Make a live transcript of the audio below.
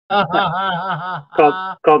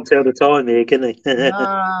Can't tell the time here, can he?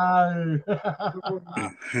 No.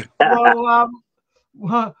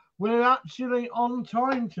 Well, we're actually on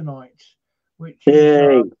time tonight, which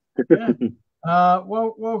is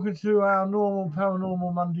welcome to our normal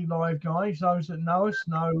Paranormal Monday Live, guys. Those that know us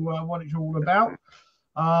know what it's all about.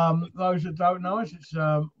 Those that don't know us, it's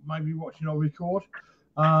maybe watching or record.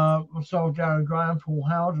 Myself, Darren Graham, Paul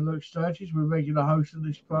Howard, and Luke Sturgis, we're regular hosts of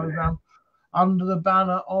this program under the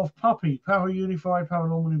banner of Pupi, Para Unified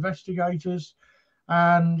Paranormal Investigators,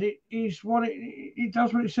 and it is what it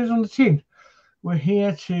does what it says on the tin. We're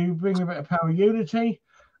here to bring a bit of power unity.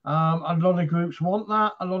 A lot of groups want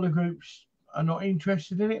that. A lot of groups are not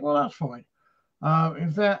interested in it. Well, that's fine.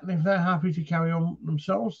 If they're happy to carry on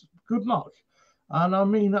themselves, good luck. And I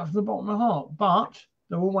mean that from the bottom of my heart. But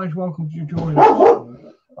they're always welcome to join us.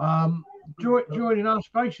 Joining us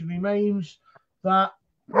basically means that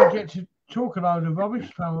we get to talk a load of rubbish,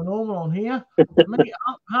 paranormal on here, meet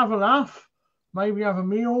up, have a laugh, maybe have a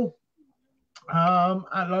meal,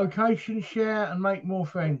 at location, share, and make more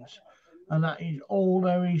friends. And that is all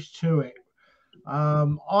there is to it.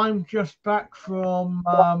 I'm just back from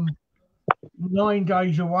 9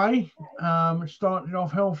 days away. Started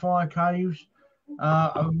off Hellfire Caves.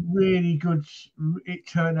 It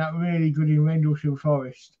turned out really good in Rendlesham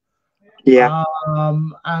Forest. Yeah.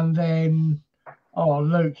 And then,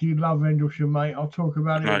 Luke, you love Rendlesham, mate. I'll talk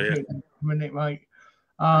about it in a minute, mate.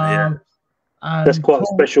 And that's quite a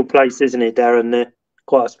special place, isn't it, Darren? There,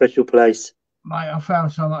 quite a special place, mate. I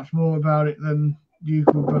found so much more about it than you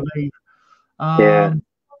could believe.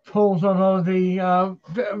 Paul's on holiday,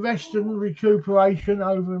 bit of rest and recuperation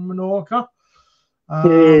over in Menorca.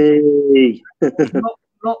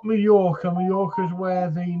 Not Mallorca. Mallorca's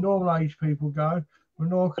where the normal age people go.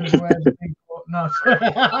 Menorca's where the people nuts.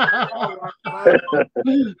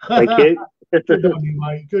 Thank you. Good on you,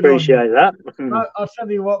 mate. Good appreciate that. I'll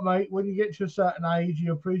tell you what, mate. When you get to a certain age,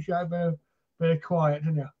 you appreciate a bit of quiet,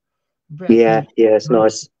 don't you? It's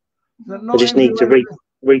nice. I just need to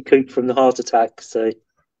recoup from the heart attack. So.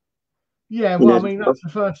 Yeah, well, I mean, that's the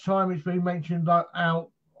first time it's been mentioned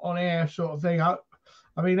out on air, sort of thing. I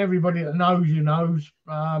mean, everybody that knows you knows.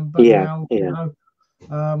 But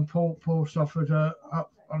Paul suffered a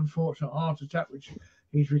unfortunate heart attack, which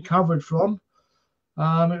he's recovered from.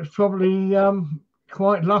 It was probably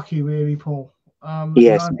quite lucky, really, Paul.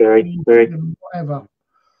 Yes, very. Whatever.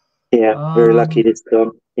 Yeah, very lucky this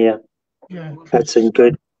time. Yeah. Had some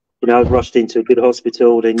good. I rushed into a good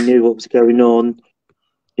hospital. They knew what was going on.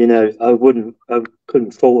 I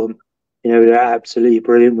couldn't fault them. They're absolutely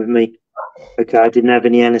brilliant with me. Okay, I didn't have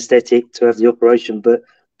any anaesthetic to have the operation, but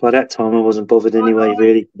by that time I wasn't bothered anyway,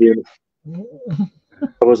 really, to be honest.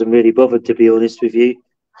 I wasn't really bothered, to be honest with you.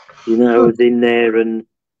 I was in there and,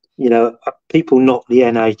 people knocked the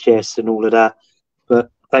NHS and all of that,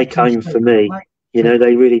 but they came for me.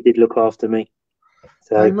 They really did look after me.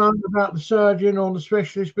 So, they moan about the surgeon or the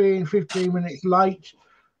specialist being 15 minutes late,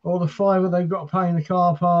 or the fiver they've got to pay in the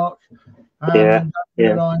car park, and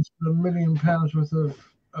realise the £1 million worth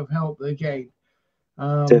of help they're getting.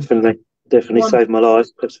 Definitely saved my life,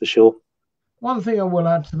 that's for sure. One thing I will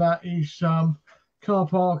add to that is car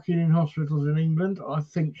parking in hospitals in England, I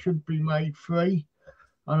think, should be made free.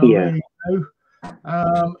 And I really do.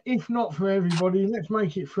 If not for everybody, let's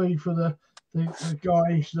make it free for the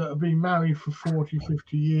guys that have been married for 40,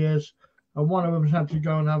 50 years, and one of them's had to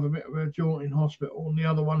go and have a bit of a jaunt in hospital, and the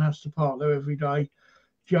other one has to park there every day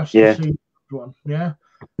just to see the one,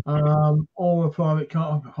 or a private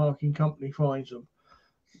car parking company finds them.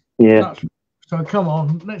 So come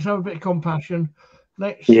on, let's have a bit of compassion.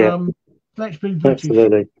 Let's be British.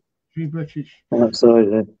 Absolutely. Be British.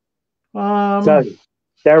 Absolutely. So,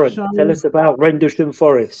 Darren, tell us about Rendlesham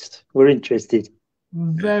Forest. We're interested.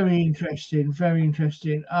 Very interesting, very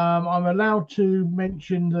interesting. I'm allowed to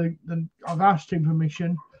mention I've asked him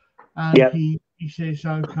permission, and he says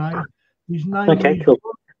okay. His name is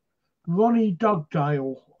Ronnie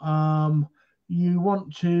Dugdale. You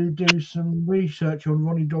want to do some research on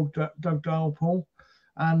Ronnie Dugdale, Paul,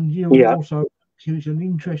 and you also. He's an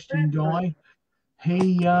interesting guy.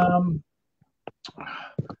 He's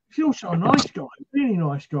also a nice guy, really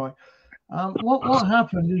nice guy. What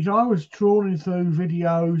happened is I was trawling through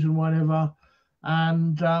videos and whatever,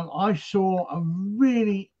 and I saw a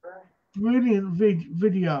really brilliant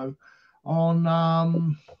video on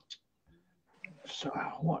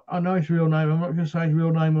I know his real name. I'm not going to say his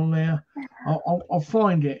real name on there. I'll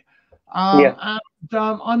find it. And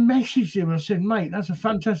I messaged him and I said, mate, that's a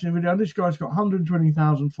fantastic video. This guy's got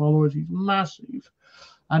 120,000 followers. He's massive.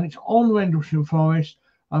 And it's on Rendlesham Forest.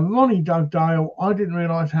 And Ronnie Dugdale, I didn't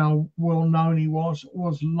realise how well known he was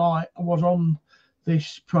on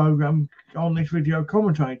this program, on this video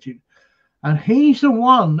commentating. And he's the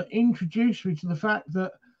one that introduced me to the fact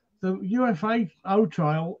that the UFO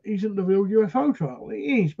trial isn't the real UFO trial. It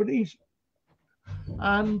is, but it is.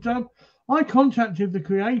 And I contacted the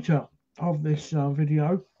creator of this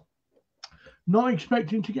video, not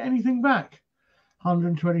expecting to get anything back.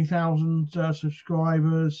 120,000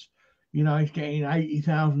 subscribers, you know, he's getting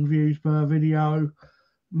 80,000 views per video,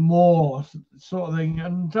 more sort of thing.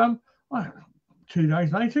 And 2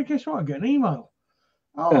 days later, guess what? I get an email.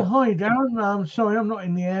 Oh, hi, Darren. Sorry, I'm not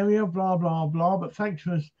in the area, blah, blah, blah. But thanks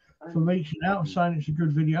for reaching out and saying it's a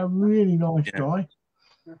good video. Really nice guy.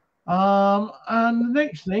 And the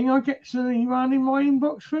next thing, I get an email in my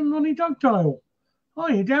inbox from Ronnie Dugdale.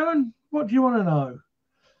 Hi, Darren. What do you want to know?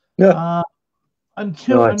 Yeah.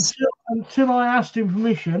 Until I asked him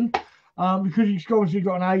permission, because he's obviously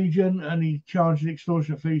got an agent and he charges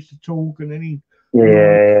extortionate fees to talk, and then he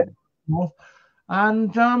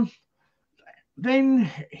and then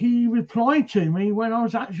he replied to me when I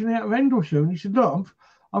was actually at Rendlesham, and he said, "Look,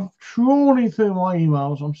 I've trawling through my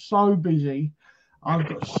emails. I'm so busy. I've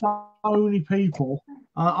got so many people.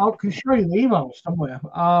 I can show you the emails somewhere."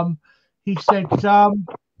 He said,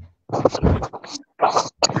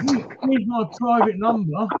 "Here's my private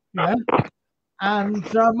number, yeah, and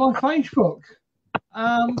my Facebook.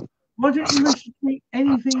 Why don't you message me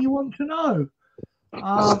anything you want to know?"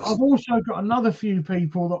 I've also got another few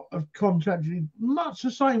people that have contacted me much the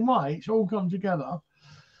same way. It's all come together.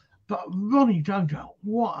 But Ronnie Dugdale,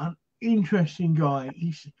 what an interesting guy.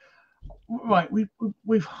 He's right.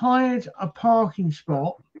 We've hired a parking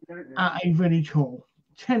spot at a village hall,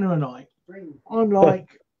 £10 a night. I'm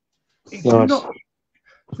like, it's not.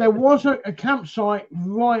 There was a campsite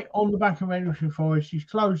right on the back of Rendlesham Forest. He's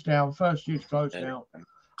closed down. First year's closed down.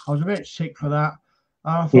 I was a bit sick for that.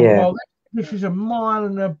 I thought, well, this is a mile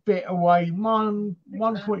and a bit away,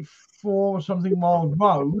 1.4 or something mile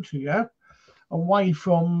road, yeah, away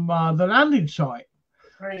from the landing site.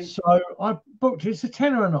 So I booked it. It's a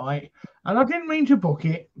 £10 a night, and I didn't mean to book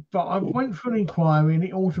it, but I went for an inquiry and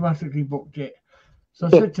it automatically booked it. So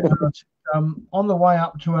I said to her, on the way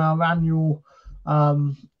up to our annual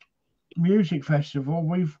music festival,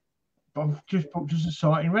 I've just booked us a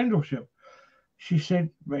site in Rendlesham. She said,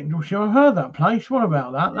 "Rendlesham, I heard that place. What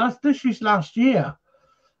about that? This is last year."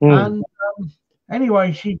 And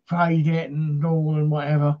anyway, she paid it and all and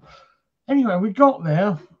whatever. Anyway, we got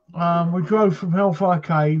there. We drove from Hellfire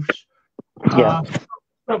Caves.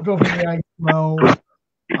 Stopped off at the A12,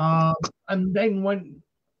 and then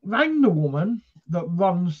rang the woman that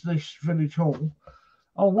runs this village hall.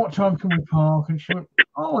 "Oh, what time can we park?" And she went,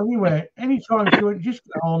 "Oh, anywhere, anytime." She went, "Just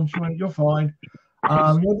get on." She went, "You're fine.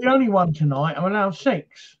 You're the only one tonight. I'm allowed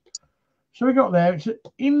 6." So we got there. It's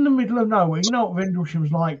in the middle of nowhere. You know what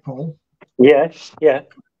Rendlesham's like, Paul? Yes, yeah.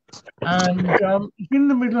 And it's in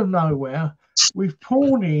the middle of nowhere. We've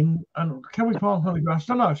pulled in, and can we park on the grass?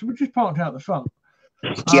 I don't know. So we just parked out the front.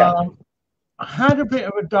 I had a bit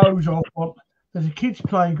of a doze off. There's a kids'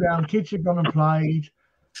 playground. Kids have gone and played.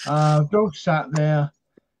 Dog sat there.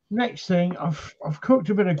 Next thing, I've cooked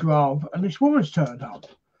a bit of grub, and this woman's turned up.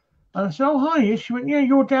 And I said, "Oh, hi." She went, "Yeah,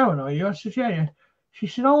 you're Darren, are you?" I said, "Yeah." She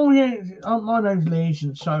said, "Oh, yeah, my name's Liz,"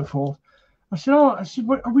 and so forth. I said, "Are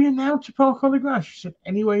we allowed to park on the grass?" She said,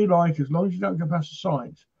 "Anywhere you like, as long as you don't go past the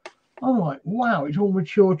signs." I'm like, wow, it's all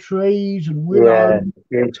mature trees and willow. Yeah,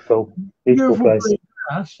 beautiful place.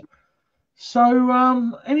 Grass. So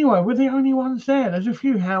anyway, we're the only ones there. There's a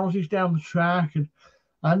few houses down the track,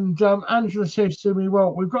 and Angela says to me,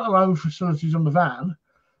 "Well, we've got our own facilities on the van,"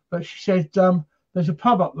 but she said, "There's a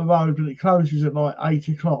pub up the road, but it closes at like 8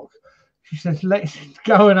 o'clock. She says, let's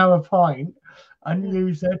go and have a pint and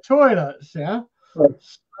use their toilets." Yeah.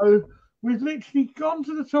 So we've literally gone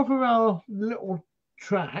to the top of our little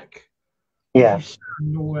track. Yeah.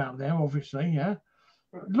 All around there, obviously. Yeah.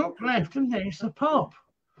 Look left, and there's the pub.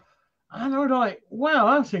 And I'm like,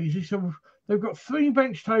 wow, that's easy. So they've got 3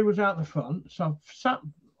 bench tables out the front. So I've sat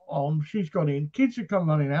on. She's got in. Kids have come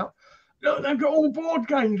running out. Look, they've got all board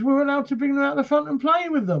games. We're allowed to bring them out the front and play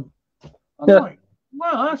with them. I'm like,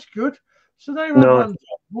 wow, that's good. So they ran one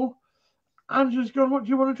table. Angela's gone, "What do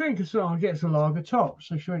you want to drink?" I said, "Oh, I get a lager top."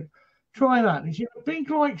 So she went, "Try that." And she had a big,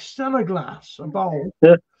 like, Stella glass, a bowl.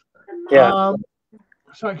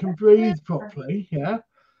 So it can breathe properly. Yeah.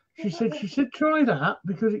 She said, "Try that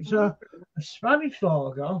because it's a Spanish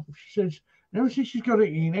lager." She says, "Ever since she's got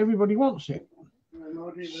it in, everybody wants it."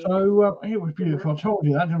 So it was beautiful. I told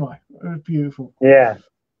you that, didn't I? It was beautiful. Yeah.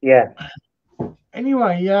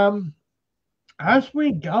 Anyway, as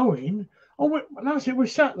we're going, That's it. We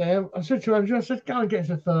sat there. I said to her, I said, go and get us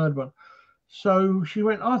a third one. So she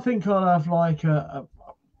went, I think I'll have like I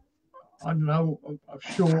don't know, a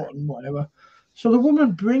short and whatever. So the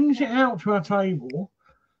woman brings it out to our table.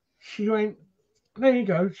 She went, there you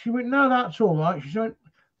go. She went, no, that's all right. She went,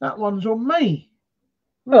 that one's on me.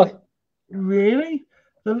 Like, really?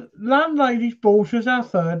 The landlady's bought us our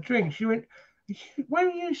third drink. She went, where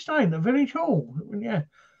are you staying? At Village Hall? Went, yeah.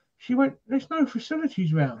 She went, there's no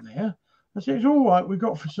facilities around there. I said, it's all right. We've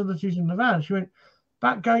got facilities in the van. She went,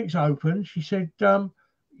 back gate's open. She said,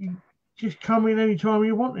 you just come in any time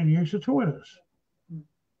you want and use the toilets.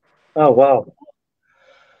 Oh, wow.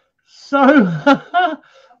 So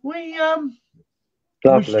we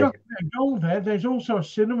Lovely. struck their goal there. There's also a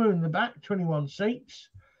cinema in the back, 21 seats.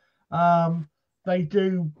 They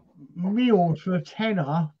do meals for a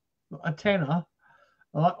tenner,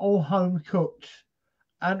 like all home cooked.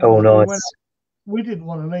 And nice. We didn't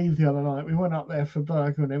want to leave the other night. We went up there for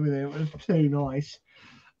burger and everything. It was too nice.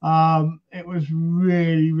 It was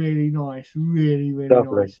really, really nice. Really, really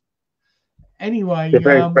Lovely. nice. Anyway,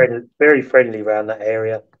 they're very friendly around that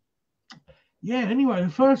area. Yeah, anyway, the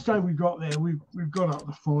first day we got there, we've got up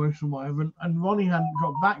the forest and whatever, and Ronnie hadn't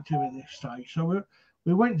got back to me at this stage. So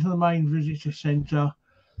we went to the main visitor centre,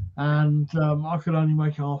 and I could only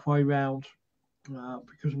make halfway round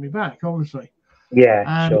because of my back, obviously. Yeah,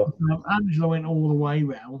 and, sure. Angela went all the way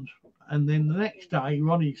round, and then the next day,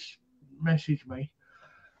 Ronnie's messaged me,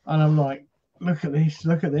 and I'm like, look at this,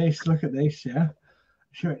 yeah.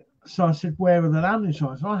 So I said, where are the landing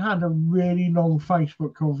sites? I had a really long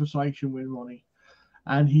Facebook conversation with Ronnie,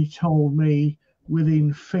 and he told me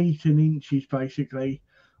within feet and inches, basically,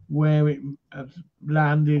 where it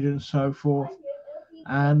landed and so forth.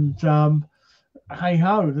 And hey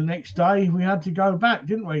ho, the next day we had to go back,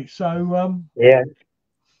 didn't we? So yeah,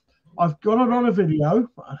 I've got a lot of video,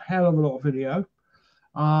 a hell of a lot of video,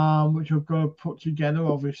 which I've got to put together,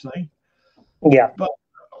 obviously. Yeah. But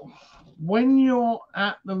when you're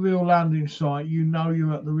at the real landing site, you know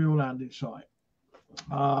you're at the real landing site.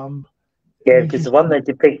 Yeah, because the one they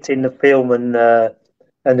depict in the film and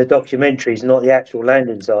the documentary is not the actual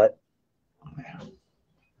landing site.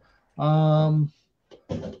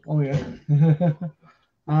 Oh yeah.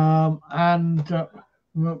 And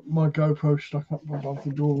my GoPro stuck up above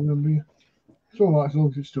the door. Remember you? It's all right as long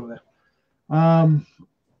as it's still there.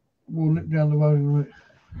 We'll nip down the road in a minute.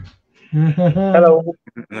 Hello.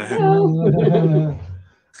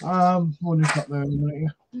 We'll nip up there in a minute.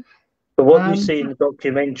 Yeah. But what you see in the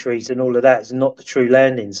documentaries and all of that is not the true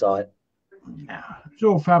landing site. Yeah, it's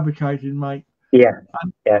all fabricated, mate. Yeah.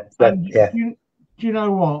 Do you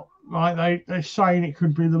know what? Right, they're saying it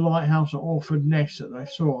could be the lighthouse at Orford Ness that they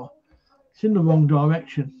saw. It's in the wrong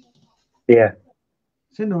direction. Yeah.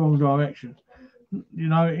 It's in the wrong direction. You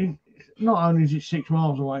know, not only is it 6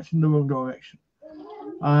 miles away, it's in the wrong direction.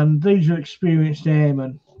 And these are experienced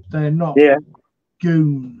airmen. They're not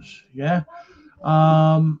goons. Yeah.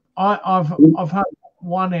 I've had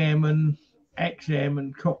one airman,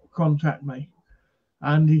 ex-airman, contact me,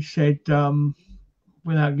 and he said,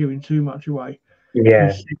 without giving too much away,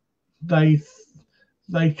 yeah, they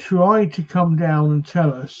tried to come down and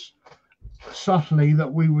tell us subtly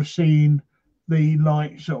that we were seeing the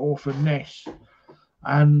lights at Orford Ness,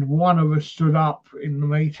 and one of us stood up in the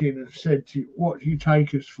meeting and said, "What do you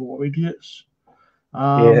take us for, idiots?"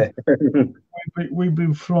 We've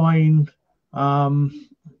been flying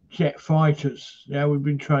jet fighters. Yeah, we've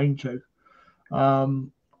been trained to.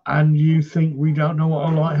 And you think we don't know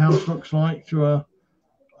what a lighthouse looks like to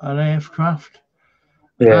an aircraft?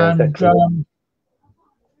 Yeah, and exactly.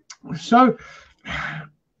 So,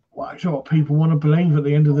 well, it's what people want to believe at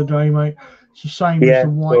the end of the day, mate. It's the same as the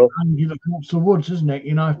white handy that walks the woods, isn't it?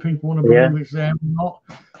 You know, if people want to believe it's there or not,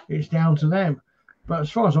 it's down to them. But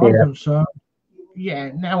as far as I'm concerned,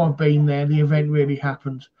 now I've been there, the event really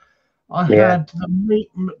happened. I had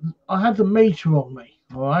the meter on me,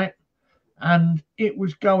 all right, and it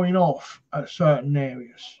was going off at certain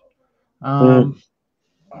areas.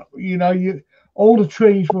 You know, all the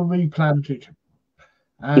trees were replanted,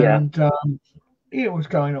 and it was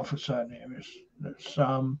going off at certain areas.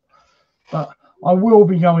 But I will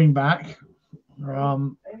be going back. I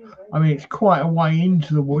mean, it's quite a way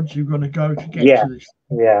into the woods you're going to go to get to this.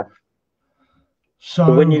 Yeah. So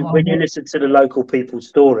but when you listen to the local people's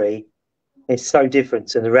story, it's so different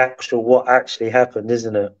to the actual what actually happened,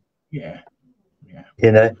 isn't it? Yeah.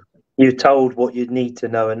 You know, you're told what you need to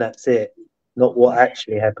know, and that's it, not what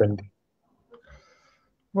actually happened.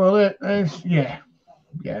 Well, there's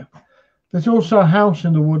There's also a house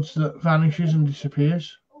in the woods that vanishes and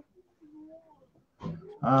disappears.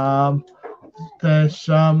 there's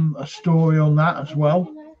a story on that as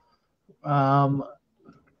well.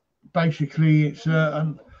 Basically, it's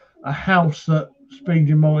a house that's been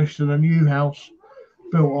demolished and a new house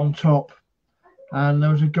built on top. And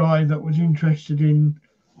there was a guy that was interested in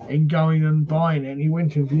going and buying it, and he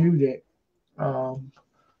went and viewed it.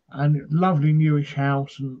 And lovely newish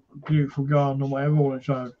house and beautiful garden and whatever all its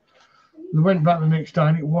own. We went back the next day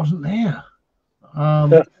and it wasn't there.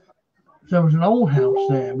 There was an old house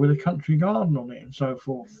there with a country garden on it and so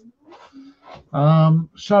forth.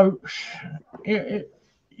 So it's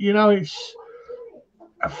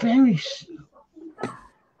a very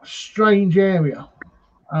strange area.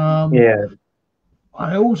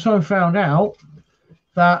 I also found out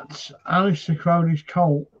that Aleister Crowley's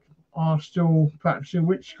cult are still practicing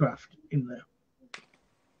witchcraft in there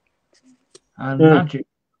and magic,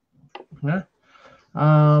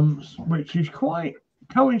 which is quite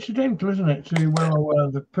coincidental, isn't it, to where I were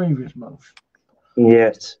the previous month?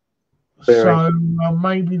 Yes. So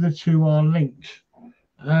maybe the two are linked,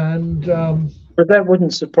 and but that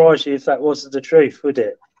wouldn't surprise you if that wasn't the truth, would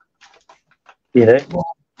it?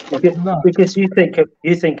 Because you think of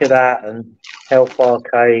that and Hellfire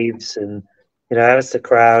Caves and Aleister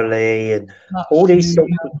Crowley and all these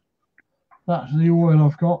sorts of... That's the oil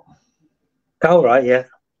I've got. Oh, right, yeah.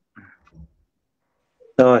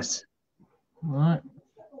 Nice. Right.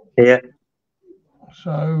 Yeah.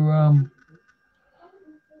 So,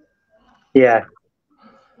 yeah.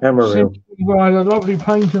 Amarillo. By a lovely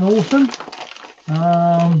paint and autumn.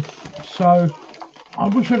 So, I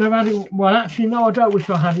wish I'd have had it... Well, actually, no, I don't wish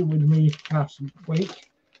I had it with me last week.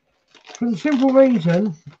 For the simple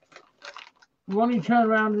reason... Ronnie turned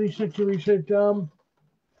around and he said to me, he said,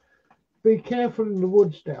 be careful in the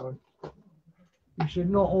woods, Darren. He said,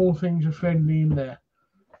 not all things are friendly in there.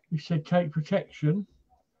 He said, take protection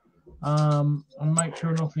and make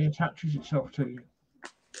sure nothing attaches itself to you.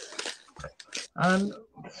 And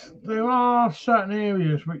there are certain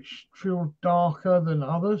areas which feel darker than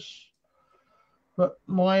others, but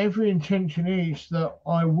my every intention is that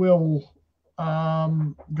I will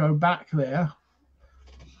go back there.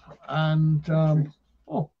 And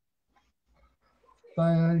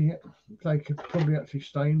they could probably actually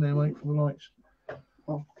stay in there, mate, for the lights.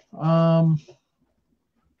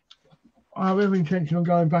 I have every intention of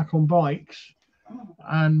going back on bikes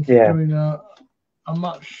and doing a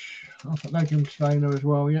much... I think they can stay in there as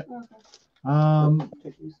well, yeah. But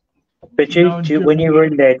when you were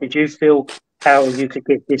in there, did you feel how you could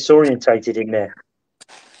get disorientated in there?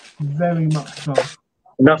 Very much so.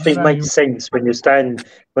 Nothing makes sense when you're standing.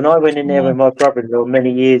 When I went in there with my brother-in-law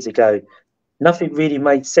many years ago, nothing really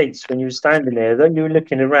made sense when you were standing there. Though you were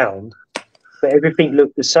looking around, but everything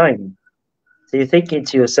looked the same. So you're thinking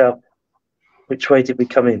to yourself, which way did we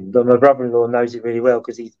come in? But my brother-in-law knows it really well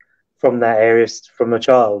because he's from that area from a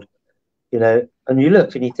child, And you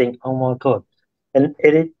look and you think, oh my God. And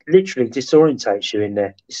it literally disorientates you in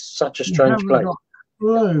there. It's such a strange place. You haven't got a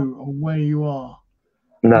clue of where you are.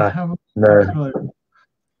 No.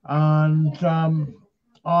 And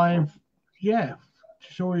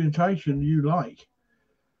disorientation you like.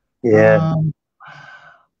 Yeah.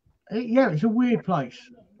 It's a weird place.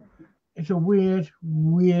 It's a weird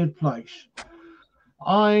place.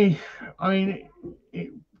 I mean,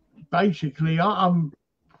 basically, I'm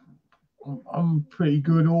pretty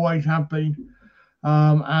good, always have been,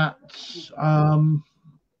 at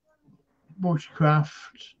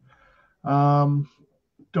bushcraft,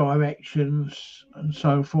 directions and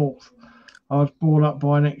so forth. I was brought up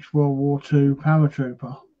by an ex-World War II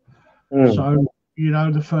paratrooper. So,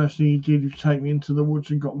 the first thing he did was take me into the woods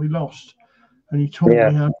and got me lost. And he taught me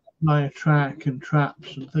how to lay a track and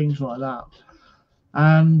traps and things like that.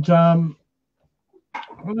 And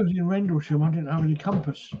when I was in Rendlesham, I didn't have any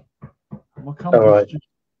compass. My compass just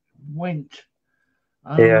went.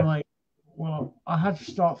 And I'm like, well, I had to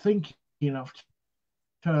start thinking. I've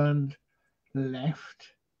turned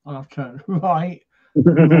left, and I've turned right,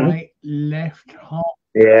 left, hot.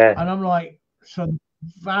 Yeah. And I'm like, so the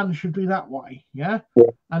van should be that way, yeah?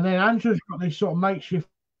 And then Angela's got this sort of makeshift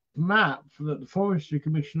map that the Forestry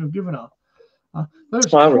Commission have given her. That's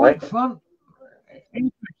quite fun,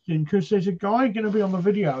 interesting, because there's a guy going to be on the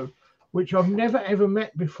video which I've never ever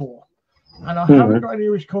met before, and I haven't got any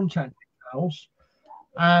of his contact details.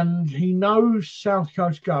 And he knows South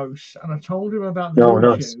Coast Ghosts, and I told him about the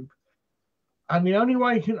YouTube. Nice. And the only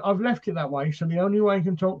way I've left it that way, so the only way he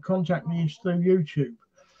can contact me is through YouTube.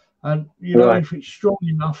 And if it's strong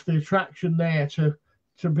enough, the attraction there to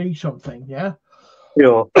be something, yeah.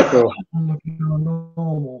 Sure.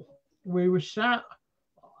 Normal. We were sat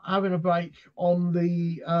having a break on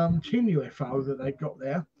the tin UFO that they've got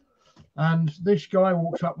there, and this guy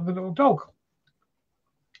walks up with a little dog,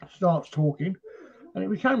 starts talking, and it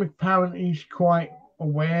became apparent he's quite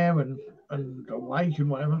aware and awake and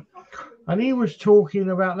whatever. And he was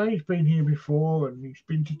talking about that he's been here before and he's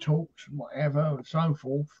been to talks and whatever and so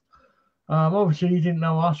forth. Obviously, he didn't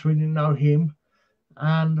know us, we didn't know him.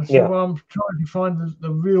 And I said, well, I'm trying to find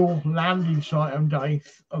the real landing site on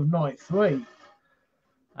night 3.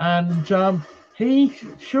 And he,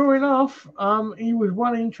 sure enough, he was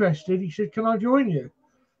well interested. He said, can I join you?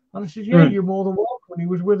 And I said, yeah, you're more than welcome. He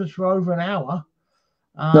was with us for over an hour.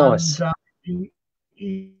 And, Nice.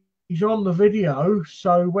 He's on the video.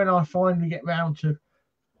 So when I finally get round to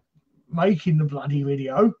making the bloody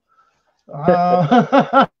video,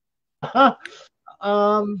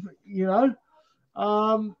 you know,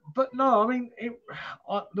 but no, I mean,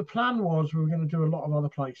 the plan was we were going to do a lot of other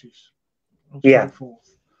places and so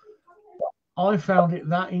forth. I found it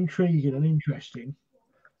that intriguing and interesting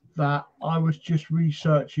that I was just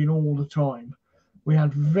researching all the time. We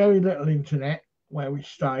had very little internet where we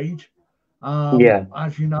stayed.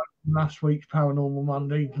 As you know, last week's Paranormal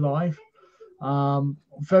Monday live,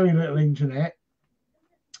 very little internet.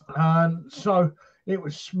 And so it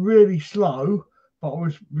was really slow, but I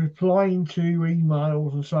was replying to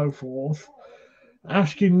emails and so forth,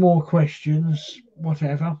 asking more questions,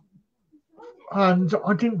 whatever. And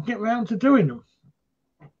I didn't get around to doing them.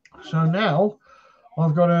 So now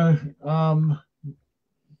I've got to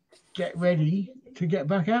get ready to get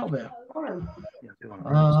back out there.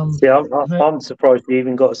 I'm surprised you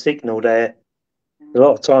even got a signal there. A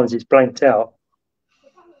lot of times it's blanked out.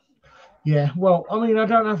 Yeah, well, I mean, I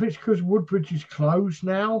don't know if it's because Woodbridge is closed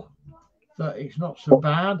now, that it's not so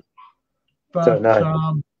bad. But don't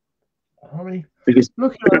know. I mean, because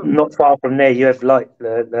not far from there you have like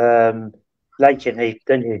the Lakenheath,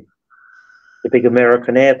 don't you? The big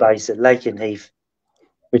American air base at Lakenheath,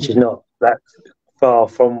 which is not that far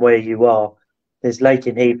from where you are. There's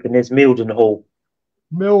Lakenheath and there's Mildenhall.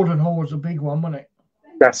 Mildenhall is a big one, wasn't it?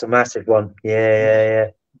 That's a massive one. Yeah.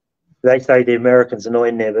 They say the Americans are not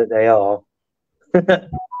in there, but they are.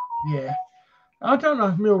 Yeah. I don't know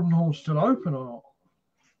if Mildenhall's still open or not.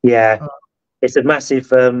 Yeah. It's a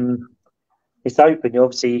massive... it's open.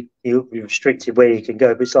 Obviously, you're restricted where you can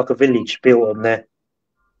go, but it's like a village built on there.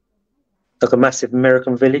 Like a massive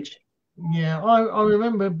American village. Yeah, I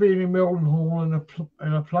remember being in Mildenhall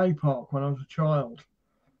in a play park when I was a child.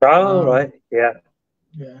 Oh, right. Yeah.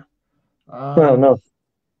 Yeah. No.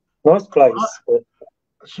 Nice place.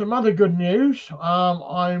 Some other good news.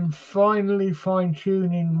 I'm finally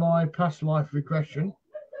fine-tuning my past life regression.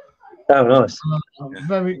 Oh, nice.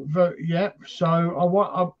 Very, yeah.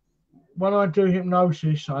 So when I do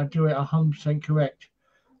hypnosis, I do it 100% correct.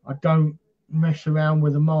 I don't mess around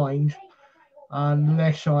with the mind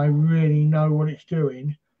unless I really know what it's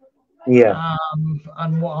doing. Yeah.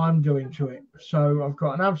 And what I'm doing to it. So I've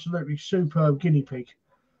got an absolutely superb guinea pig,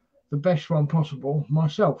 the best one possible,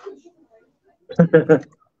 myself.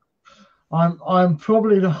 I'm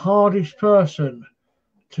probably the hardest person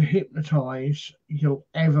to hypnotize you'll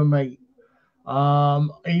ever meet.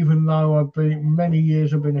 Even though I've been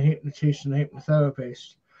a hypnotist and a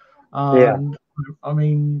hypnotherapist. And I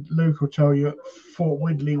mean, Luke will tell you at Fort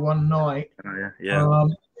Widley one night.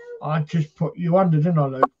 I just put you under, didn't I,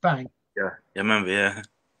 Luke? Bang. Yeah, I remember, yeah.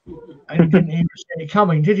 And you didn't even see it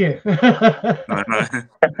coming, did you? So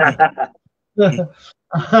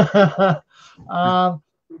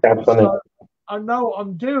I know what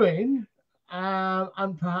I'm doing,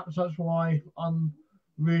 and perhaps that's why I'm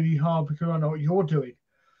really hard, because I know what you're doing.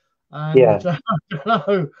 And I don't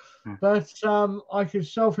know, but I can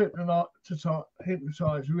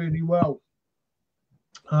self-hypnotize really well.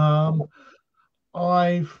 For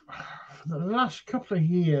the last couple of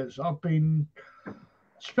years, I've been,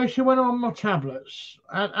 especially when I'm on my tablets,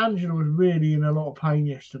 and Angela was really in a lot of pain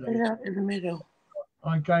yesterday. Yeah, in the middle.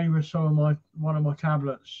 I gave her one of my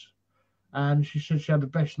tablets, and she said she had the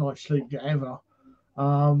best night's sleep ever.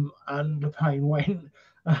 And the pain went.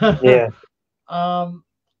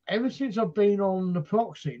 Ever since I've been on the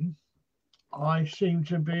Proxin, I seem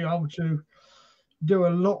to be able to do a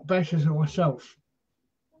lot better to myself.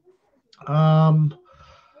 And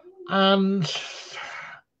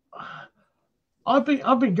I've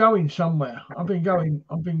been going somewhere. I've been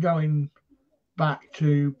going back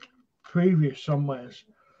to previous somewheres,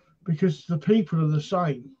 because the people are the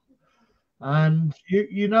same. And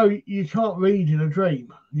you know, you can't read in a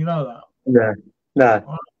dream. You know that.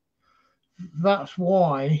 No. That's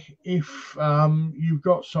why if you've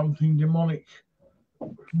got something demonic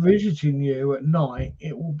visiting you at night,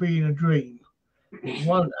 it will be in a dream. It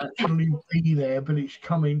won't actually be there, but it's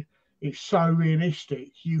coming. it's so realistic,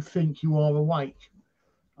 you think you are awake.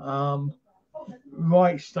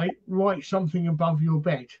 Write something above your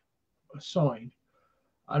bed, a sign,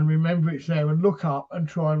 and remember it's there, and look up and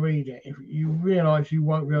try and read it. If you realise you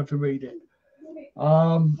won't be able to read it.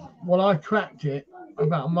 When I cracked it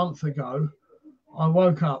about a month ago, I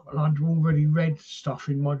woke up and I'd already read stuff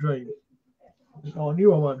in my dream. So I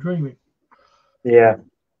knew I wasn't dreaming. Yeah.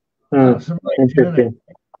 That's amazing, isn't it?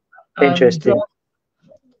 Interesting. And,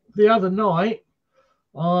 the other night,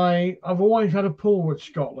 I've always had a pull with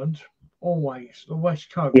Scotland, always, the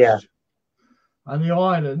West Coast. Yeah. And the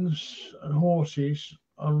islands and horses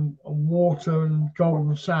and water and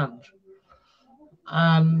golden sand.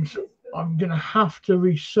 And I'm going to have to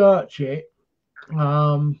research it.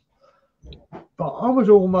 But I was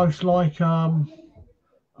almost like a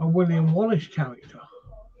William Wallace character.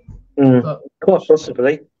 Quite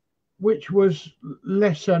possibly. Which was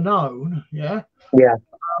lesser known, yeah? Yeah.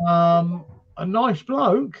 A nice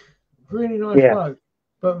bloke, really nice bloke,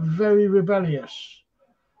 but very rebellious.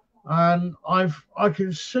 And I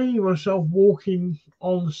can see myself walking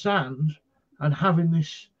on the sand and having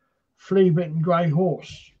this flea-bitten grey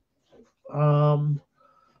horse. And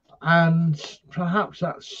perhaps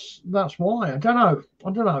that's why. I don't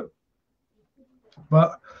know.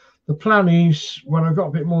 But the plan is, when I've got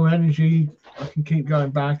a bit more energy, I can keep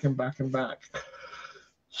going back and back and back.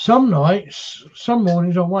 Some nights, some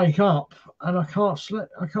mornings, I wake up and I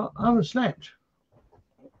haven't slept.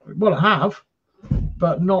 Well, I have,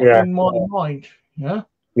 but not in my mind. Yeah.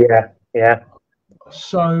 Yeah. Yeah.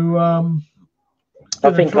 So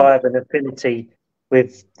I think I have an affinity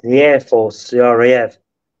with the Air Force, the RAF,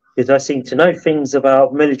 because I seem to know things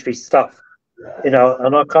about military stuff, and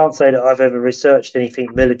I can't say that I've ever researched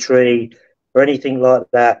anything military or anything like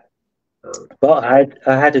that. But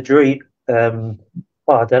I had a dream.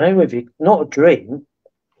 I don't know if not a dream.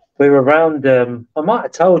 We were around. I might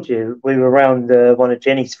have told you we were around one of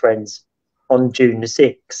Jenny's friends on June the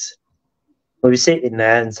 6th. We were sitting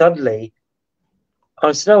there, and suddenly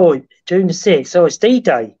I said, "Oh, June the 6th. Oh, it's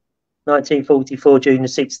D-Day, 1944, June the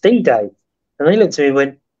 6th, D-Day." And they looked at me and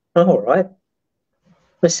went, "Oh, all right."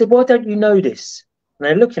 I said, "Why don't you know this?" And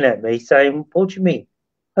they're looking at me saying, "What do you mean?"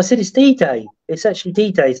 I said, "It's D-Day. It's actually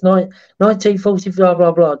D-Day. It's 1940, blah,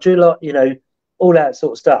 blah, blah, July, all that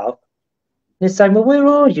sort of stuff." And they're saying, "Well, where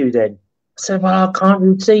are you then?" I said, "Well, can't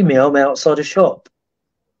you see me? I'm outside a shop."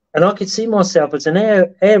 And I could see myself as an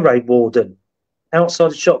air raid warden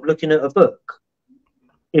outside a shop looking at a book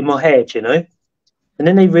in my head, And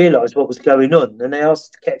then they realised what was going on, and they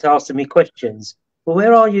kept asking me questions. "Well,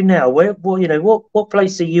 where are you now? What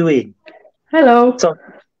place are you in?" Hello. So,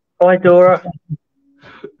 hi, Dora.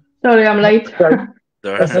 Sorry, I'm late.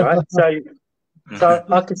 That's all right. So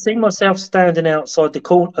I could see myself standing outside a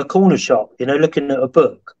corner shop, looking at a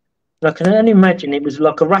book. And I can only imagine it was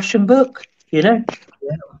like a Russian book, Yeah.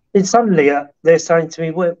 Then suddenly they're saying to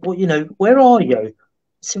me, where are you?" I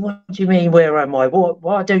said, "What do you mean, where am I?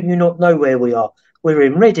 Why don't you not know where we are? We're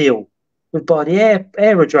in Redhill. We're by the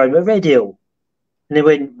aerodrome at Redhill." And they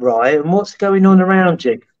went, "Right, and what's going on around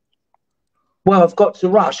you?" "Well, I've got to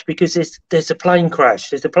rush because there's a plane crash.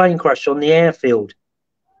 There's a plane crash on the airfield."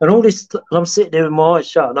 And all this, and I'm sitting there with my eyes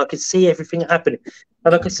shut, and I could see everything happening.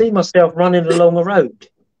 And I could see myself running along a road,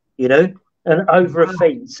 and over a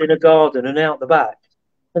fence in a garden and out the back.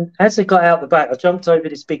 And as I got out the back, I jumped over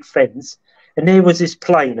this big fence, and there was this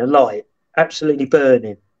plane alight, absolutely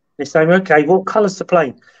burning. And they're saying, "Okay, what colour's the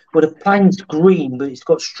plane?" "Well, the plane's green, but it's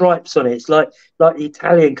got stripes on it. It's like the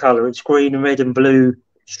Italian colour. It's green and red and blue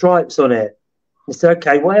stripes on it." I said,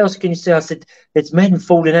 "Okay, what else can you see?" I said, "There's men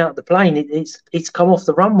falling out of the plane. It's come off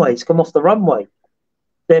the runway. It's come off the runway.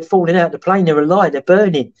 They're falling out of the plane. They're alive. They're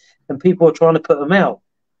burning. And people are trying to put them out."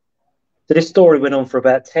 So this story went on for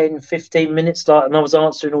about 10, 15 minutes, and I was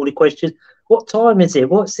answering all the questions. "What time is it?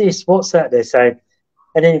 What's this? What's that?" They're saying.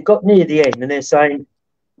 And then it got near the end, and they're saying,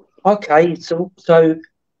 "Okay, so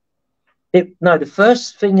the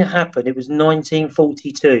first thing that happened, it was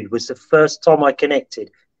 1942, was the first time I connected,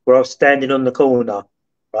 where I was standing on the corner,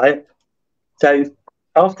 right? So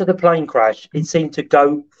after the plane crash, it seemed to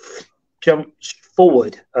jump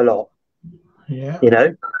forward a lot,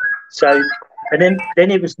 So, and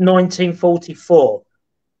then it was 1944.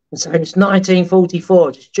 And so it's 1944,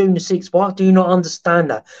 it's June the 6th. Why do you not understand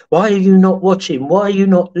that? Why are you not watching? Why are you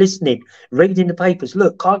not listening? Reading the papers.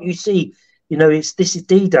 Look, can't you see? This is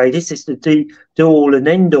D-Day. This is the do all and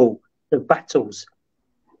end all of battles."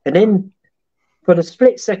 And then for a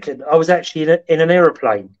split second, I was actually in an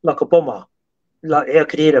aeroplane, like a bomber. Like I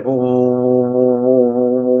could hear them,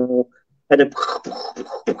 and then,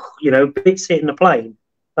 bits hitting the plane.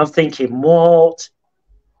 I'm thinking, what?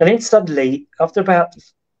 And then suddenly, after about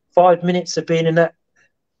 5 minutes of being in that,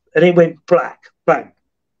 and it went blank. But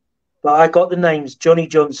I got the names Johnny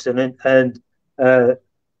Johnson and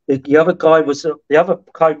the other guy was the other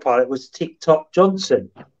co-pilot was TikTok Johnson.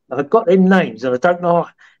 I got them names, and I don't know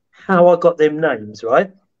how I got them names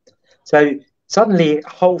right. So suddenly, the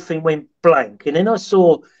whole thing went blank, and then I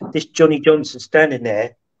saw this Johnny Johnson standing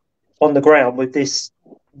there on the ground with this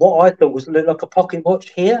what I thought was looked like a pocket watch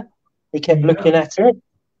here. He kept looking at it, and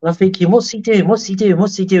I'm thinking, "What's he doing? What's he doing?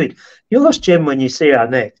 What's he doing?" You lost Jen when you see her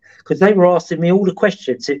next, because they were asking me all the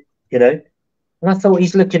questions, And I thought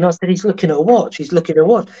he's looking. I said he's looking at a watch. He's looking at a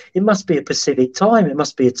watch. It must be a Pacific time. It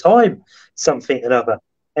must be a time, something or other.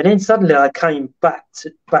 And then suddenly I came back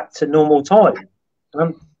to normal time.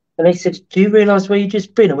 And they said, "Do you realise where you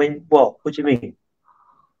just been?" I went, "What? What do you mean?"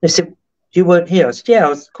 They said, "You weren't here." I said, "Yeah,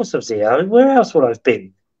 of course I was here. Where else would I have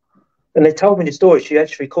been?" And they told me the story. She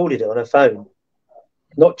actually recorded it on her phone.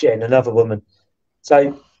 Not Jen, another woman.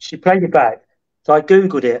 So she played it back. So I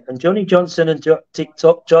Googled it, and Johnny Johnson and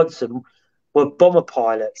TikTok Johnson were bomber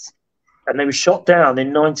pilots, and they were shot down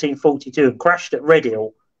in 1942 and crashed at Red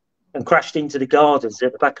Hill and crashed into the gardens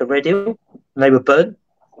at the back of Red Hill, and they were burnt.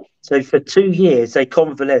 So for 2 years, they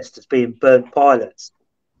convalesced as being burnt pilots.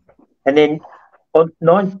 And then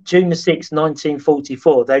on June the 6th,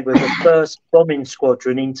 1944, they were the first bombing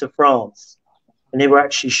squadron into France, and they were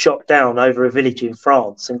actually shot down over a village in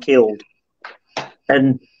France and killed.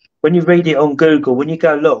 And when you read it on Google, when you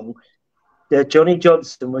go along, Johnny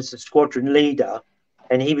Johnson was the squadron leader,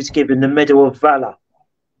 and he was given the Medal of Valor.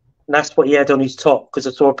 And that's what he had on his top, because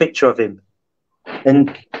I saw a picture of him.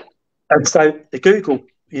 And so the Google,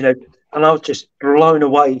 and I was just blown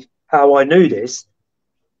away how I knew this.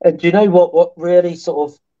 And do you know what really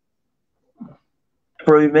sort of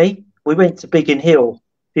threw me? We went to Biggin Hill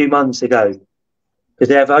a few months ago, because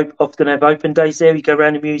they often have open days there. You go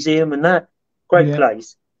around the museum and that. Great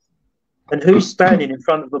place. And who's standing in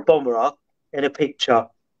front of a bomber in a picture?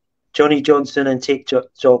 Johnny Johnson and TikTok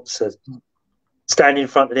Johnson standing in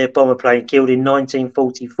front of their bomber plane, killed in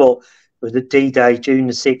 1944 with the D-Day, June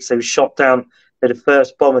the 6th. They were shot down. They're the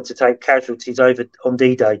first bomber to take casualties over on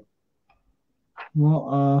D-Day.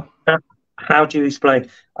 How do you explain?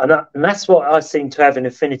 And that's what I seem to have an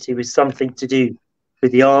affinity with, something to do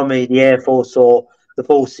with the Army, the Air Force, or the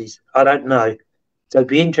forces. I don't know. So it'd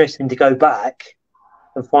be interesting to go back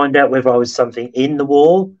and find out whether I was something in the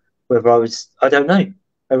war, whether I don't know.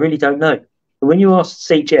 I really don't know. But when you asked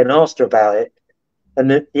CJ and asked her about it, and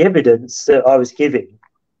the evidence that I was giving,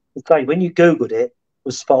 okay, when you Googled it,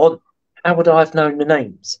 was spot on. How would I have known the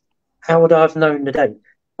names? How would I have known the date?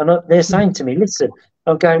 And they're saying to me, listen,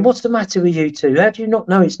 I'm going, what's the matter with you two? How do you not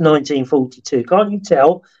know it's 1942? Can't you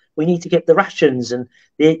tell? We need to get the rations, and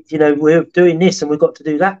we're doing this and we've got to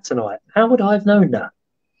do that tonight. How would I have known that?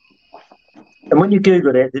 And when you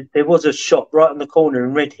Googled it, there was a shop right on the corner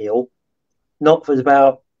in Red Hill, not for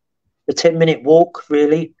about a 10-minute walk,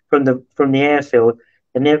 really, from the airfield.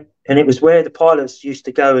 And it was where the pilots used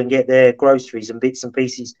to go and get their groceries and bits and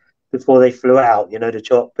pieces before they flew out, to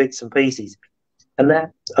chop bits and pieces. And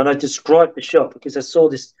I described the shop because I saw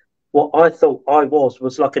this, what I thought I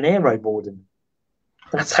was like an aero warden.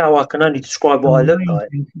 That's how I can only describe what I look like.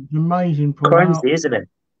 It's amazing. Crazy, isn't it?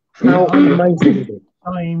 How amazing is it?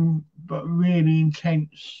 Same, but really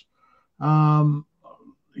intense.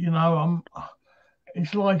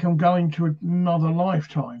 It's like I'm going to another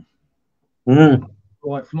lifetime.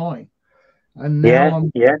 Like flying. And now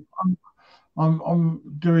I'm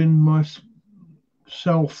doing my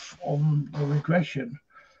self on the regression.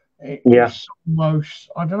 It's almost,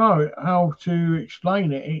 I don't know how to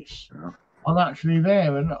explain it. I'm actually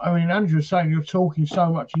there, and I mean, Andrew was saying you're talking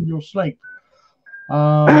so much in your sleep.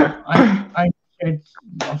 I said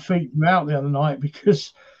I freaked me out the other night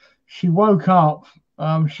because she woke up.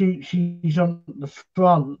 She's on the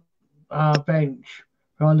front bench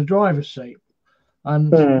behind the driver's seat,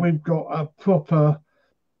 and we've got a proper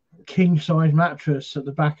king size mattress at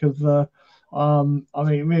the back of the.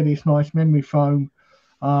 Really, it's nice memory foam.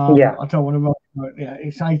 I don't want to write it. Yeah,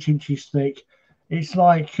 it's 8 inches thick. It's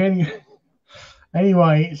like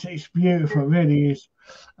anyway, it's beautiful. It really is.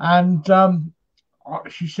 And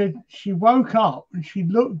she said she woke up and she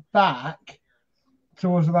looked back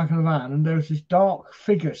towards the back of the van, and there was this dark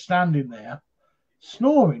figure standing there,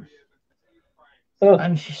 snoring.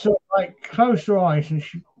 And she sort of closed her eyes, and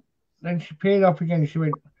she peered up again. And she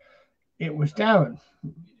went, "It was Darren."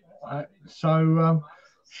 So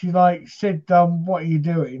she said, "What are you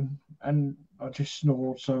doing?" And I just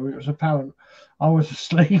snored, so it was apparent I was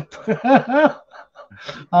asleep. Do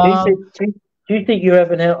you think you're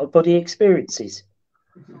having out of body experiences?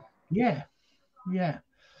 Yeah.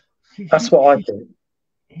 That's what I think.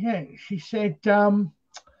 Yeah, she said, and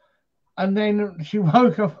then she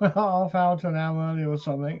woke up a half hour to an hour earlier or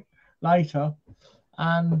something later,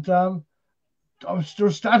 and I was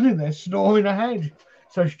still standing there snoring ahead.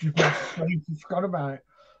 So she just went to sleep and forgot about it.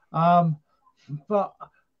 But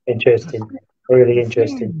interesting, really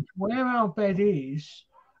interesting. Where our bed is,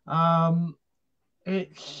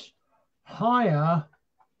 it's higher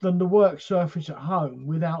than the work surface at home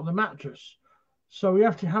without the mattress. So we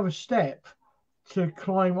have to have a step to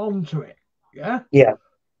climb onto it. Yeah? Yeah.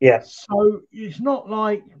 Yeah. So it's not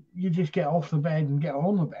like you just get off the bed and get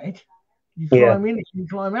on the bed. You climb in it, you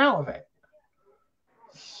climb out of it.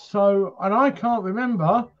 So, and I can't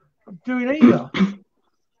remember doing either.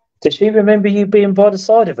 Does she remember you being by the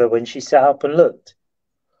side of her when she sat up and looked?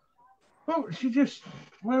 Well, she just,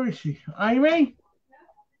 where is she? Amy?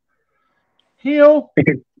 Heel?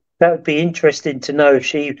 That would be interesting to know if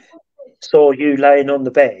she saw you laying on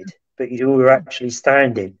the bed, but you were actually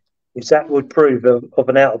standing. Because that would prove of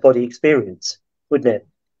an out-of-body experience, wouldn't it?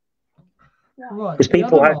 Right. Because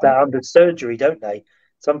people have that under surgery, don't they?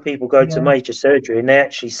 Some people go to major surgery and they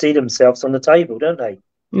actually see themselves on the table, don't they?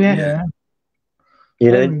 Yeah.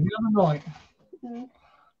 You know? Amy, the other night.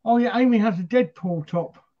 Oh, yeah, Amy has a Deadpool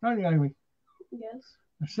top, don't you, Amy? Yes.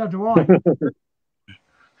 So do I.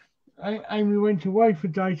 Amy went away for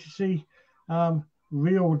a day to see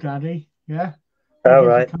Real Daddy, yeah? All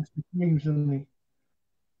right. Dreams, isn't he?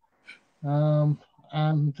 And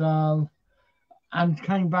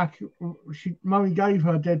came back. Mummy gave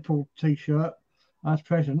her a Deadpool t-shirt as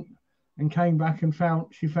present, and came back and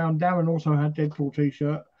found Darren also had Deadpool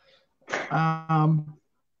t-shirt.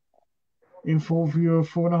 In full view of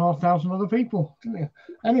 4,500 other people, didn't you?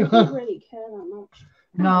 Anyway, I didn't really care that much.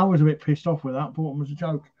 No, I was a bit pissed off with that. Thought it was a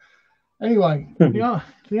joke. Anyway, the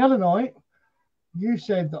other night, you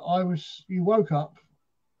said that you woke up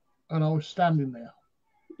and I was standing there.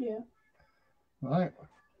 Yeah. Right.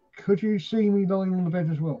 Could you see me lying on the bed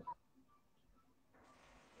as well?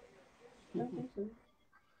 I don't think so.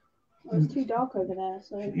 It was too dark over there,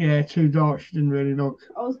 so. Yeah, too dark. She didn't really look.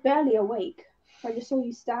 I was barely awake. I just saw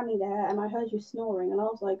you standing there and I heard you snoring and I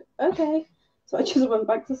was like, okay. So I just went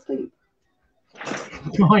back to sleep.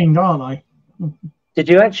 Blind, aren't they? Did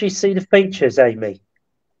you actually see the features, Amy?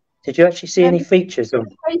 Did you actually see any features? He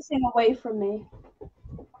was facing away from me.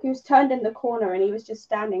 He was turned in the corner and he was just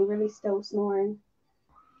standing really still snoring.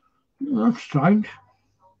 That's strange.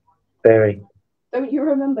 Very. Don't you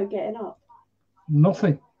remember getting up?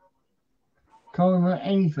 Nothing. Can't remember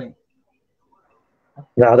anything.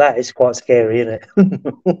 Now that is quite scary, isn't it?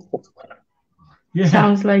 Yeah.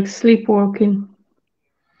 Sounds like sleepwalking.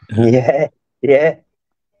 Yeah.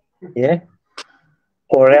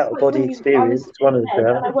 Or out of body experience. It's one of the two.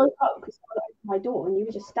 And I woke up because I opened my door and you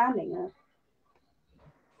were just standing there.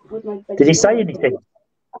 With my Did he say anything?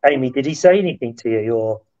 Amy, did he say anything to you?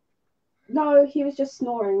 Or no, he was just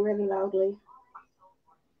snoring really loudly.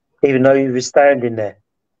 Even though you were standing there?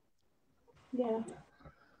 Yeah.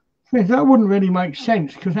 Yeah, that wouldn't really make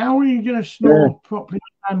sense, because how are you going to snore properly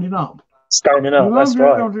standing up? Standing up, that's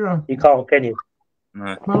right. You can't, can you?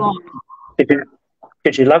 No.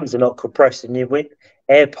 Because your lungs are not compressed and your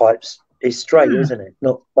air pipes is straight, isn't it?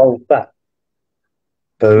 Not fold back.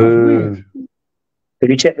 Boom. Have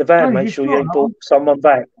you checked the van? Make sure you ain't brought someone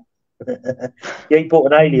back. You ain't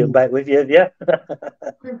brought an alien back with you, have you?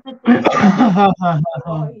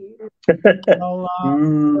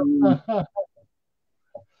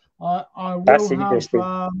 I will That's have, interesting.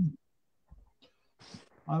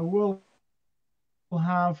 I will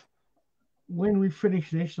have, when we finish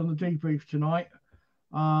this on the debrief tonight,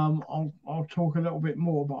 I'll talk a little bit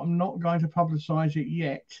more, but I'm not going to publicise it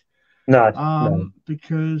yet. No.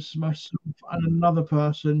 Because myself and another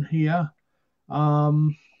person here,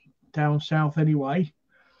 down south anyway,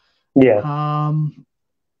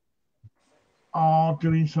 are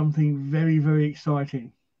doing something very, very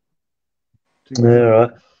exciting. All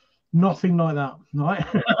right. Nothing like that, right?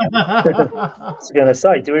 I was going to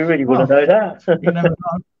say, do we really want to know that? You never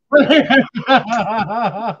know.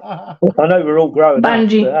 I know we're all growing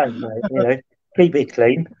Bungie. up, but, you know, keep it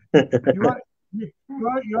clean.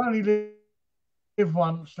 you only live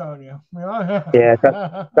once, don't you? Yeah,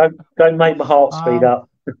 don't make my heart speed up.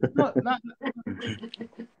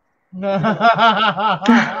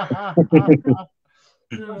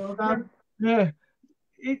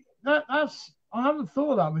 That's I haven't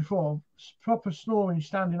thought of that before. Proper snoring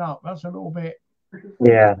standing up. That's a little bit.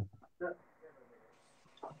 Yeah.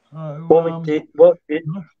 I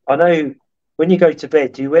know when you go to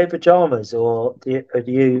bed, do you wear pajamas or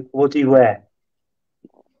what do you wear?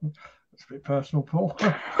 bit personal, Paul.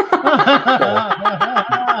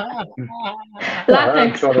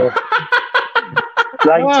 Latex.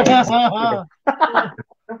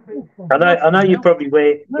 I know you probably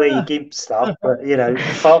wear your gimp stuff, but you know,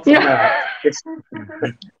 apart from that, it's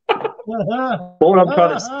all I'm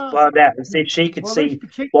trying to find out is if she could see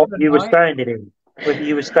what you were standing in, whether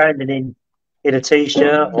you were standing in a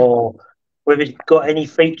t-shirt or whether it got any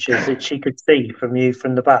features that she could see from you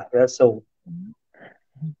from the back. That's all.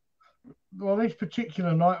 Well, this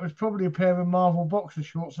particular night was probably a pair of Marvel boxer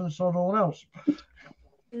shorts and sod all else.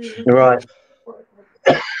 Right.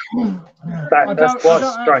 That's quite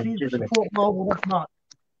strange, isn't it? Marvel that much,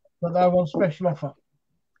 but they're on special offer.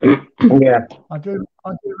 Yeah. I do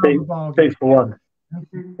love a bargain. 2 for 1.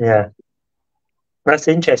 Yeah. That's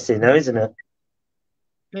interesting, though, isn't it?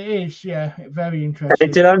 It is, yeah. Very interesting.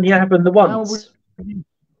 It did only happen the once.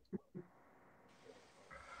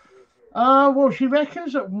 Well, she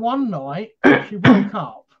reckons that one night she woke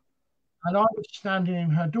up and I was standing in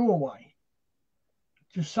her doorway,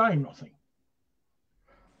 just saying nothing.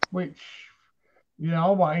 Which, you know, I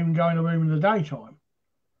won't even go in the room in the daytime.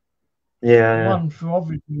 Yeah. One, for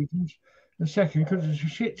obvious reasons. The second, because it's a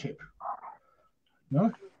shit tip.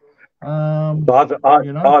 No? But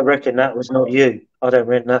I reckon that was not you. I don't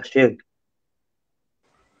reckon that's you.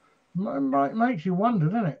 It makes you wonder,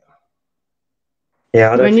 doesn't it?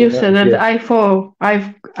 Yeah, when you said that, I thought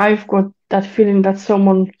I've got that feeling that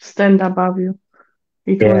someone stand above you.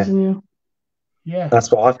 It wasn't you. Yeah.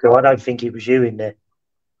 That's what I feel. I don't think it was you in there.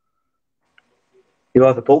 You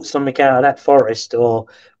either bought something out of that forest or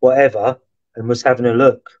whatever and was having a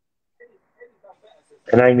look.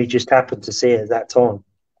 And Amy just happened to see it at that time.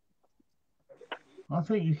 I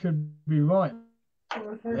think you could be right.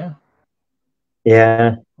 Yeah.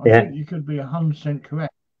 Yeah. I think you could be 100%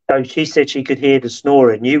 correct. So she said she could hear the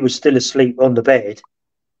snoring. You were still asleep on the bed,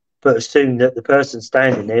 but assumed that the person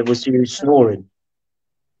standing there was you snoring.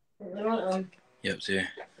 Yep, yeah.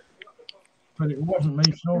 But it wasn't me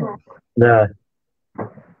snoring. No.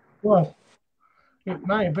 Well, it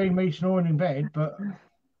may have been me snoring in bed, but...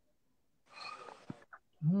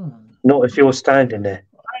 Not if you're standing there.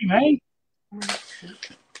 Hey, mate.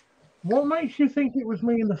 What makes you think it was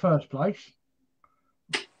me in the first place?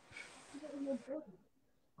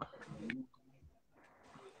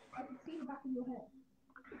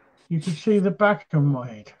 You can see the back of my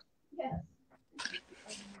head. Yes.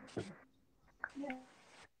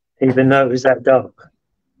 Even though it was that dark.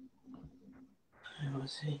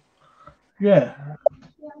 Yeah.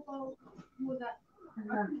 Yeah, well, that I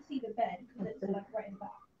couldn't see the bed because it's like right in the back.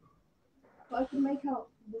 But I can make out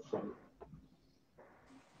the shape.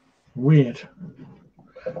 Weird.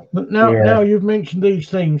 But now you've mentioned these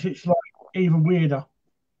things, it's like even weirder.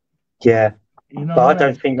 Yeah. You know, but I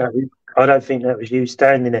don't think that was you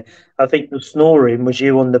standing there. I think the snoring was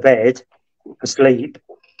you on the bed, asleep,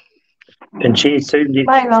 and she assumed it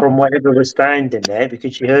from whatever was standing there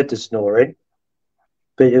because she heard the snoring.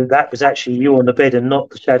 But that was actually you on the bed and not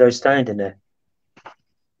the shadow standing there.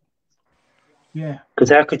 Yeah. Because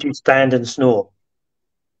how could you stand and snore?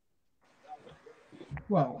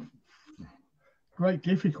 Well, great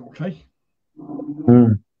difficulty.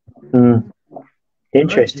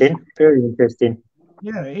 Interesting. Very interesting.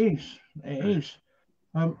 Yeah, it is. It is.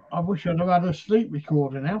 I wish I'd have had a sleep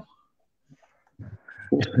recorder now.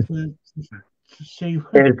 to see.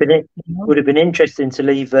 It would have been interesting to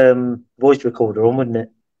leave voice recorder on, wouldn't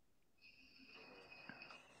it?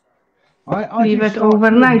 I leave it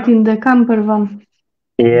overnight in the camper van.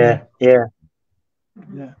 Yeah. Yeah.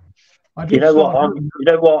 You know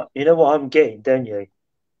what I'm getting, don't you?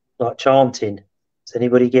 Like chanting. Is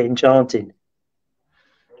anybody getting chanting?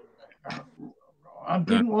 I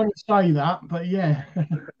didn't want to say that, but yeah.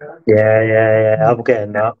 Yeah. I'm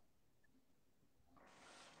getting that.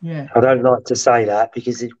 Yeah. I don't like to say that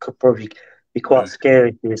because it could probably be quite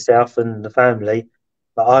scary for yourself and the family.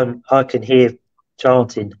 But I can hear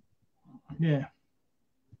chanting. Yeah.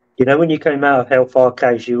 You know, when you came out of Hellfire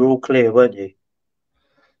Caves, you were all clear, weren't you?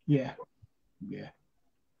 Yeah. I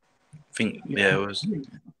think, it was.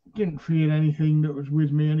 Didn't feel anything that was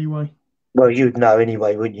with me anyway. Well, you'd know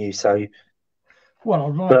anyway, wouldn't you? So. Well,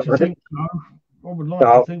 I'd like to think so. I would like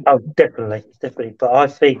to think. Oh, definitely. But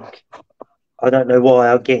I don't know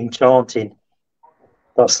why I'm getting chanting.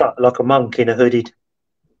 Like a monk in a hooded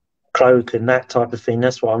cloak and that type of thing.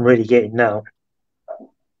 That's what I'm really getting now.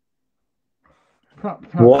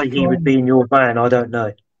 Perhaps why he would be in your van, I don't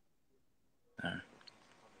know.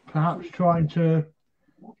 Perhaps trying to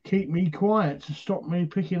keep me quiet to stop me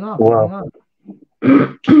picking up. Well,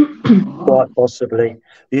 quite possibly.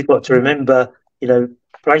 You've got to remember,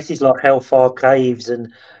 places like Hellfire Caves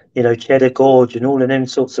and, you know, Cheddar Gorge and all of them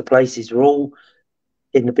sorts of places were all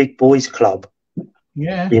in the big boys club,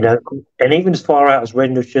 Yeah. you know, and even as far out as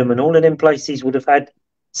Rendlesham and all of them places would have had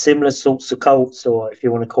similar sorts of cults, or if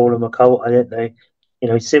you want to call them a cult, I don't know, you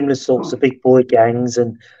know, similar sorts of big boy gangs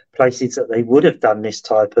and places that they would have done this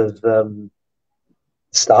type of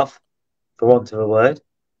stuff, for want of a word.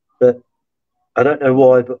 But I don't know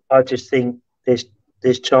why, but I just think there's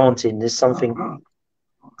chanting, there's something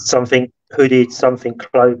hooded, something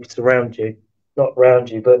cloaked around you, not around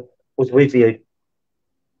you, but was with you.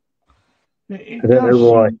 It I don't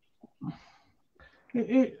know why.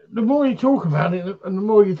 The more you talk about it and the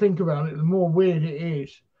more you think about it, the more weird it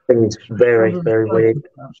is. It's very, very weird.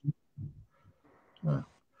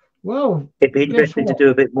 Well, it'd be interesting to do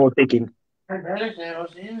a bit more digging. You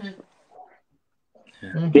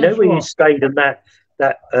know, where you stayed on that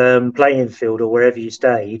playing field or wherever you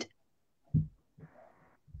stayed.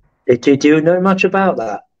 Do you know much about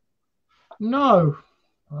that? No.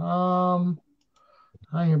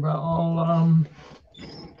 Hang about all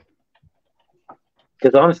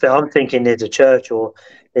because I'm thinking there's a church or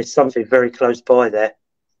there's something very close by there.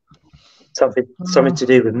 Something to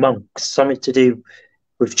do with monks, something to do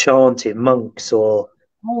with chanting, monks, or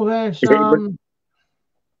there's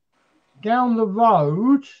down the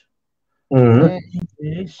road. Mm-hmm. There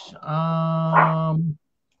is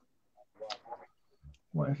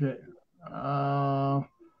what is it?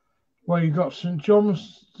 Well, you've got St.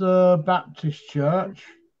 John's the Baptist Church.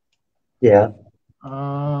 Yeah.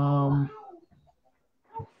 And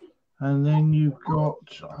then you've got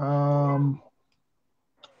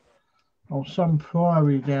some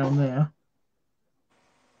priory down there.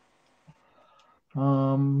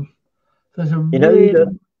 There's a really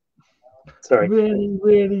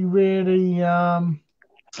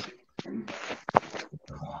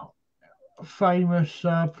famous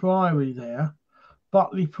priory there.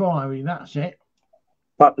 Butley Priory, that's it.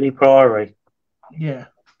 Butley Priory. Yeah.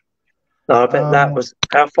 No, I bet that was.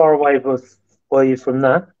 How far away were you from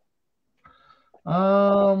that?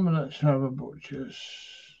 Let's have a butcher's.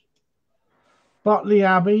 Butley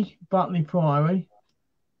Abbey, Butley Priory.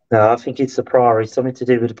 No, I think it's the Priory. Something to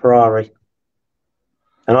do with the Priory.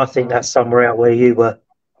 And I think that's somewhere out where you were.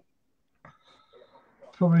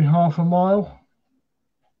 Probably half a mile.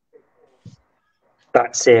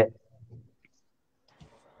 That's it.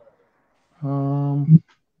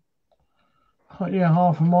 Yeah,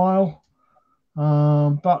 half a mile.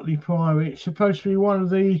 Butley Priory. It's supposed to be one of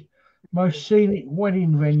the most scenic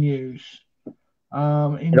wedding venues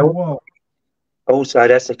in the world. Also,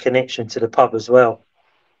 that's a connection to the pub as well.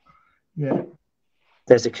 Yeah.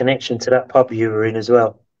 There's a connection to that pub you were in as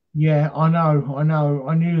well. Yeah, I know.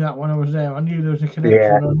 I knew that when I was there. I knew there was a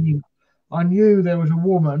connection. Yeah. I knew there was a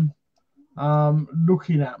woman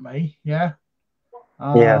looking at me. Yeah.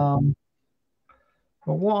 Yeah.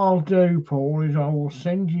 But what I'll do, Paul, is I will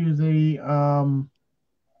send you the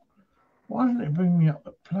why doesn't it bring me up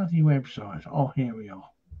the bloody website? Oh, here we are.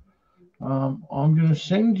 I'm going to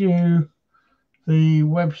send you the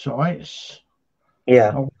websites. Yeah.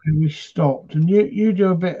 Of where we stopped, and you do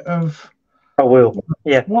a bit of. I will.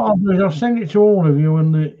 Yeah. What I'll do is I'll send it to all of you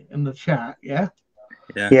in the chat. Yeah.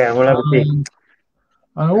 Yeah. Yeah. We'll have a dig. And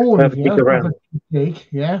all of you have a dig.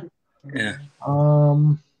 Yeah. Yeah.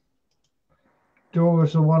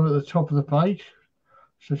 Dora's the one at the top of the page,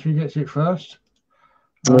 so she gets it first.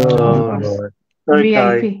 Right.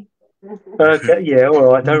 Okay. Okay. Yeah.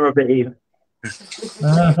 All right. Don't rub it in.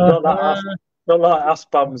 Not like us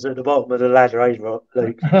bums at the bottom of the ladder, eh, Luke?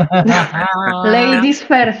 Ladies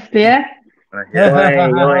first, yeah?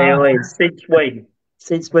 Oi.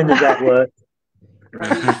 Since when does that work?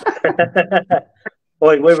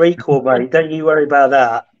 Oi, we're equal, mate. Don't you worry about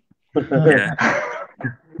that.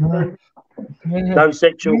 No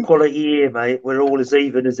sexual equality here, mate. We're all as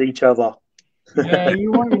even as each other. Yeah,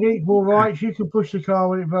 you wanted equal rights. You can push the car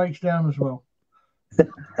when it breaks down as well.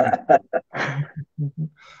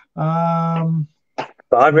 But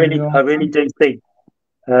I really do think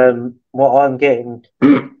what I'm getting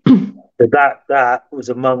that was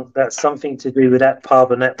a monk. That's something to do with that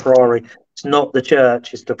pub and that priory. It's not the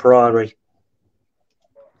church; it's the priory.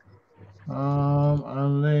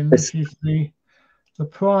 And then this is the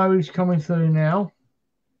priory's coming through now.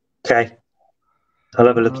 Okay, I'll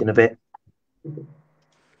have a look in a bit.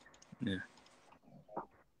 Yeah.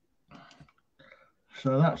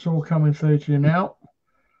 So that's all coming through to you now.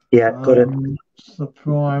 Yeah, got it. The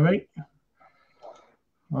priory.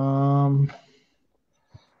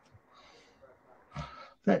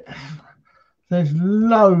 There's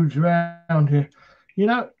loads around here. You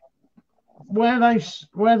know where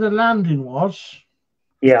the landing was.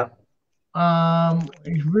 Yeah.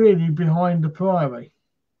 is really behind the Priory.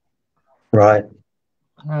 Right.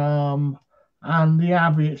 And the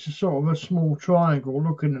Abbey, it's a sort of a small triangle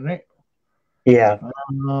looking at it. Yeah.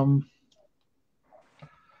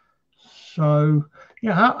 So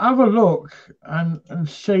yeah, have a look and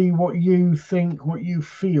see what you think, what you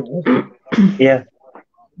feel. Yeah.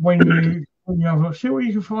 When you have a look, see what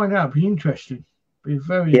you can find out. Be interesting. Be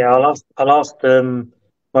very. Yeah, I'll ask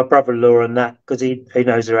my brother-in-law on that because he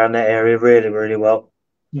knows around that area really, really well.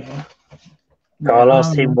 Yeah. So I'll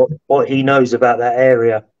ask him what he knows about that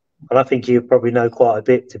area, and I think he'll probably know quite a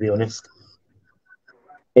bit, to be honest.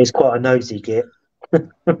 He's quite a nosy git.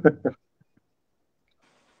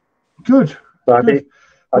 Good. But Good.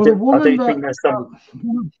 I do think there's some.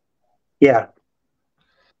 Yeah.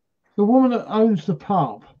 The woman that owns the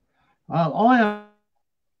pub, I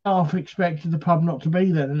half expected the pub not to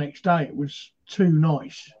be there the next day. It was too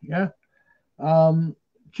nice. Yeah.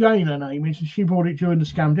 Jane, her name is, and she bought it during the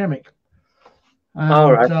scamdemic. And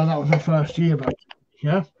all right. That was her first year, basically.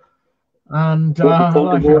 Yeah. And he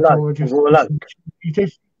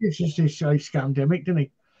just say scamdemic, didn't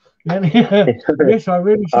he? Yes, I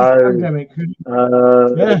really see scamdemic.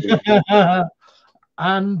 Yeah.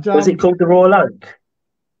 And was it called the Royal Oak?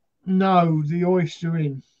 No, the Oyster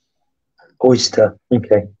Inn. Oyster.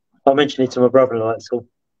 Okay. I'll mention it to my brother-in-law. That's all.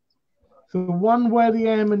 The one where the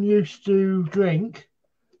airmen used to drink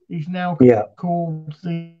is now called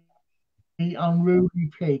the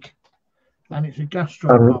Unruly Pig, and it's a gastro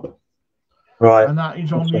pub. Right. And that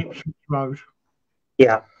is on the Ipswich Road.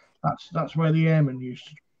 Yeah. That's where the airmen used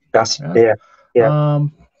to. Yeah.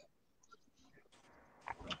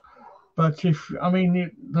 But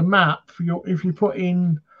the map, if you put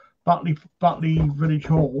in Butley Village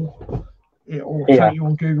Hall, it will take you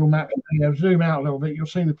on Google Maps. Zoom out a little bit, you'll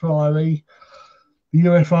see the Priory, the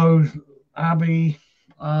UFOs, Abbey,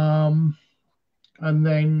 and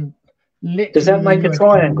then does that make a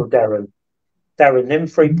triangle, Darren? Darren, them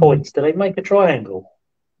 3 points, do they make a triangle?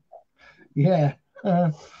 Yeah.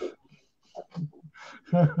 There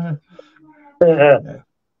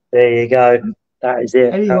you go. That is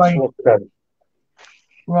it. Anyway,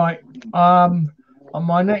 right.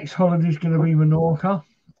 My next holiday is going to be Menorca.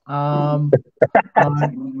 You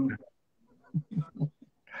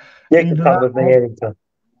can come with me anytime.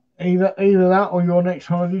 Either that or your next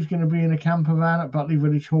holiday is going to be in a camper van at Butley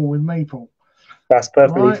Village Hall with me, Paul. That's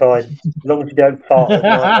perfectly fine. As long as you don't fart at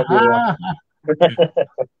night.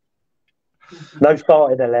 No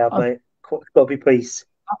farting allowed, mate. It's got to be peace.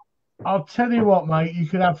 I'll tell you what, mate. You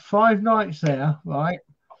could have 5 nights there, right?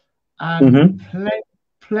 And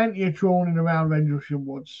plenty of trawling around Rendlesham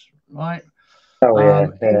Woods, right? Oh, yeah.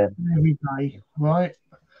 Every day, right?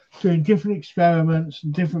 Doing different experiments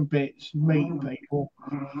and different bits, meeting people.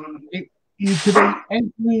 You could eat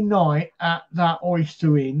every night at that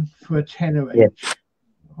Oyster Inn for a tenner each.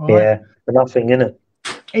 Right? Yeah, for nothing, innit?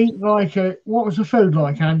 Eat like what was the food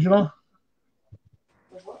like, Angela?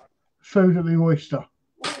 Food at the Oyster.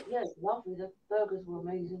 Yeah, it's lovely. The burgers were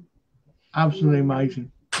amazing. Absolutely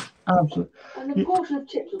amazing. Absolutely. And the portion of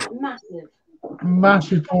chips was massive.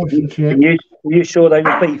 Massive portion of chips. Are you sure they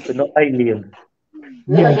were beef and not alien?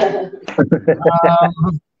 Yeah.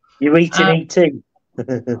 You eat and eat tea.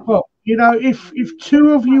 Well, if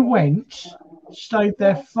 2 of you went, stayed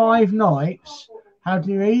there 5 nights, had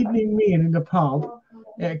your evening meal in the pub,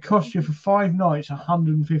 it cost you for 5 nights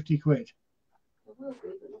 150 quid.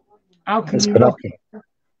 How can you knock it?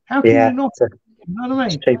 How can you knock it? You know what I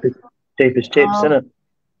mean? Cheap as chips, isn't it?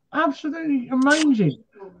 Absolutely amazing.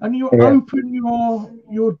 And you open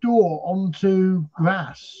your door onto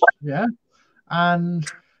grass, yeah? And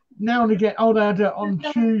now and again, they had it on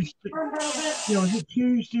Tuesday. Was it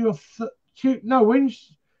Tuesday or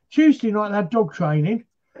Wednesday? Tuesday night they had dog training.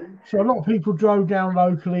 So a lot of people drove down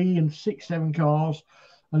locally in 6, 7 cars,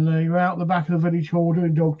 and they were out the back of the village hall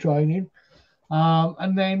doing dog training.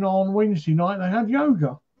 And then on Wednesday night they had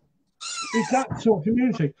yoga. It's that sort of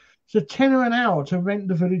community. It's a tenner an hour to rent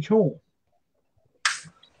the village hall.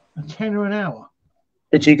 A tenner an hour.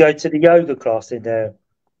 Did you go to the yoga class in there?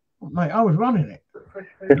 Mate, I was running it.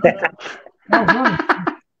 I was running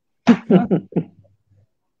it.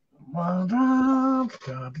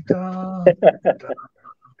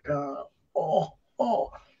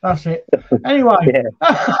 Oh, that's it. Anyway.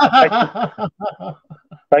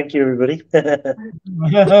 Thank you, everybody. But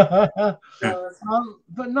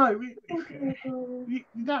no,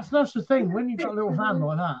 that's the thing. When you've got a little van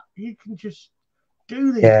like that, you can just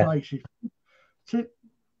do these places.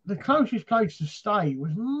 The closest place to stay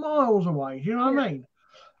was miles away. Do you know what I mean?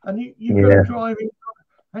 And you've got to drive in,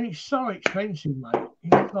 and it's so expensive, mate.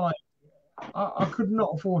 It's like I could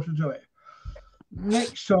not afford to do it.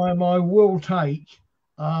 next time I will take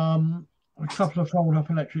a couple of fold-up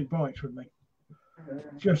electric bikes with me,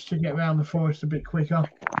 just to get around the forest a bit quicker.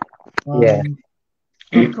 Yeah.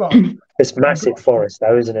 It's massive forest,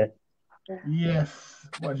 though, isn't it? Yeah,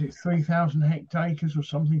 what is it, 3,000 hectares or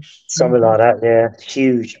something? Something like that, yeah.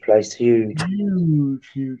 Huge place, huge.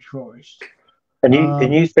 Huge forest. And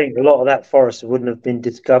you think a lot of that forest wouldn't have been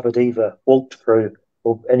discovered either, walked through,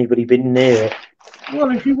 or anybody been near it?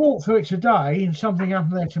 Well, if you walk through it today and something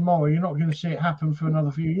happened there tomorrow, you're not going to see it happen for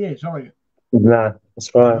another few years, are you? No,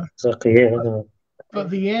 that's right. Exactly, yeah, isn't it? But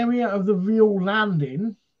the area of the real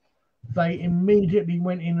landing, they immediately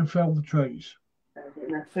went in and felled the trees.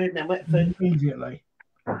 Immediately.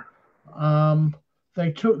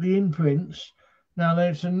 They took the imprints. Now,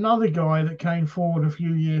 there's another guy that came forward a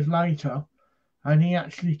few years later, and he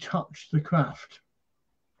actually touched the craft.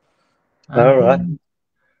 All right.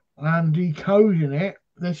 And decoding it,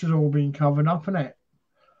 this has all been covered up, isn't it?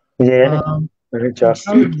 Yeah.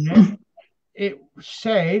 It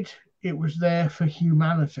said it was there for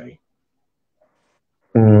humanity.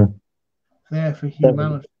 There for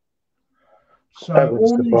humanity. So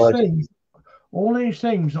all these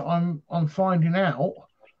things that I'm finding out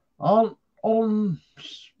aren't on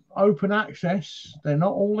open access. They're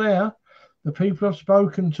not all there. The people I've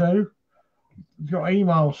spoken to, got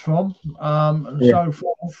emails from, and so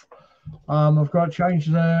forth. I've got to change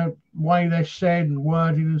the way they're said and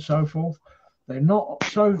worded and so forth. They're not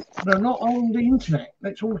on the internet.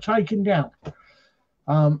 That's all taken down.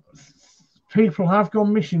 People have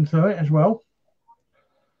gone missing through it as well.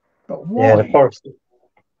 But why? Yeah, the forest.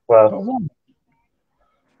 Well,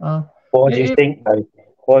 why do you think, though?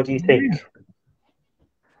 Why do you think?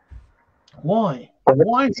 Why?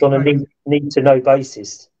 Why? It's on a need-to-know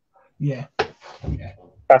basis. Yeah.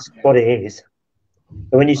 That's what it is.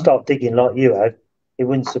 And when you start digging like you have, it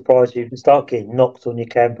wouldn't surprise you if you start getting knocked on your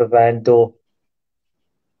camper van door.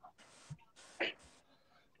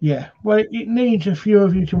 Yeah, well, it needs a few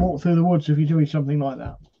of you to walk through the woods if you're doing something like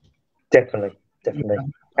that. Definitely.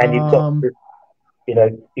 And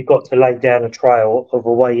you've got to lay down a trail of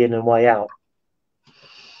a way in and way out.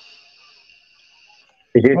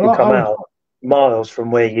 Because you can come out miles from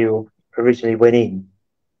where you originally went in.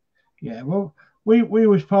 Yeah, well, we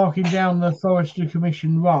was parking down the Forestry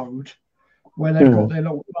Commission Road where they've got their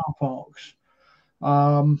little car parks.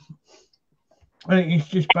 And it's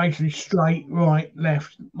just basically straight, right,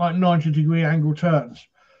 left, like 90-degree angle turns.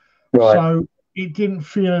 Right. So it didn't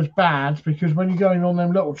feel as bad because when you're going on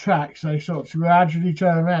them little tracks, they sort of gradually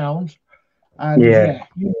turn around. And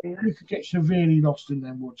you could get severely lost in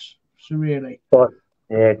them woods. Severely.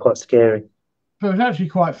 Quite scary. But it was actually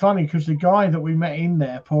quite funny because the guy that we met in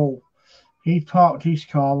there, Paul, he parked his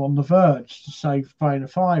car on the verge to save paying a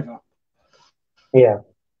 £5. Yeah.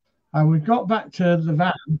 And we got back to the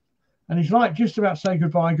van, and he's like just about to say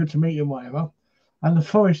goodbye, good to meet you, whatever. And the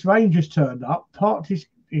forest rangers turned up, parked his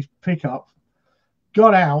pickup,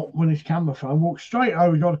 got out with his camera phone, walked straight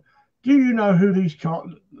over, got, do you know who these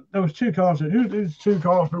cars, there was two cars, who these two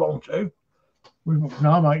cars belong to? We went,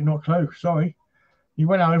 no, mate, not a clue, sorry. He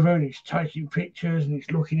went over and he's taking pictures and he's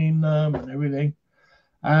looking in them and everything.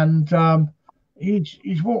 And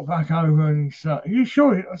he's walked back over and he's, are you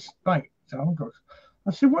sure? Mate,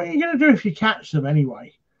 I said, what are you going to do if you catch them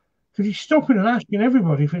anyway? Because he's stopping and asking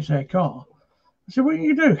everybody if it's their car. I said, what are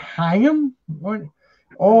you going to do? Hang them?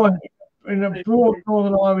 Or in a broad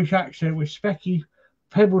Northern Irish accent with specky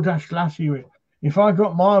pebble dash lassie, if I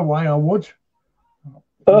got my way, I would.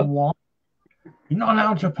 Why? You're not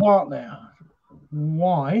allowed to park there.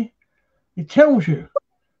 Why? It tells you.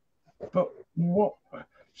 But what?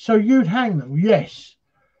 So you'd hang them? Yes.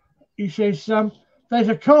 He says, there's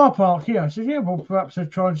a car park here. I said, yeah, well, perhaps they're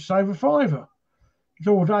trying to save a £5. It's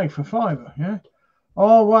all day for £5, yeah?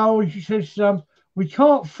 Oh, well, he says, we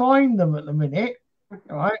can't find them at the minute,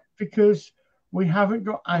 right, because we haven't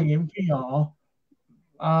got ANPR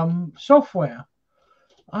software.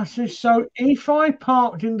 I said, so if I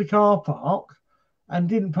parked in the car park and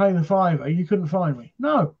didn't pay the £5, you couldn't find me?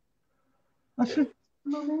 No. I said,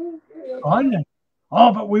 I know.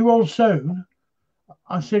 Oh, but we will soon.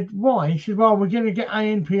 I said, why? He said, well, we're going to get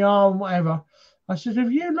ANPR and whatever. I said,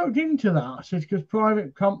 have you looked into that? I said, because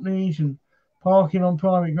private companies and parking on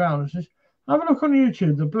private ground. I said, have a look on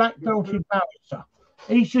YouTube, the Black Belted Barrister.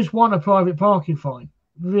 He's just won a private parking fine.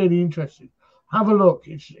 Really interesting. Have a look.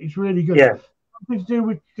 It's really good. Yeah. Something to do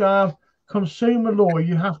with consumer law.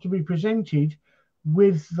 You have to be presented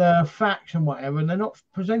with the facts and whatever, and they're not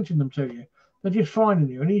presenting them to you. They're just finding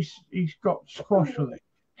you. And he's got squashed with it.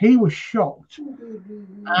 He was shocked.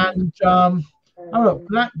 And look,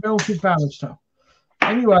 Black Belted Barrister.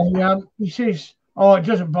 Anyway, he says, Oh, it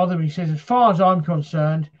doesn't bother me. He says, as far as I'm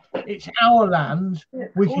concerned, it's our land.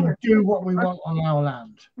 We can do what we want on our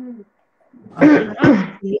land. I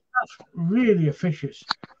think that's really officious.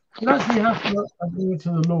 You actually have to adhere to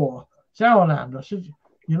the law. It's our land. I said,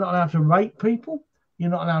 you're not allowed to rape people.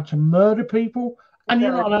 You're not allowed to murder people. And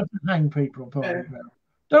you're not allowed to hang people on public ground.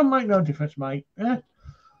 Don't make no difference, mate. Yeah?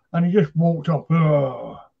 And he just walked off.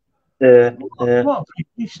 Oh. Yeah.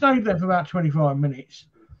 He stayed there for about 25 minutes.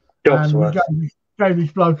 Job's And we worth. gave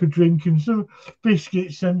this bloke a drink and some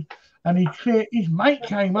biscuits. And his mate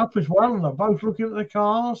came up as well. And they're both looking at the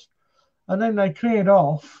cars. And then they cleared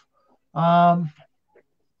off. And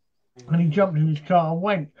he jumped in his car and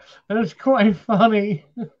went. And it's quite funny.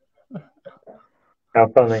 How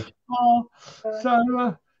funny. Oh,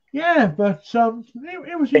 so, yeah, but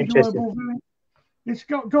it was enjoyable. It's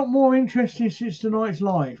got more interesting since tonight's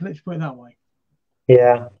live. Let's put it that way.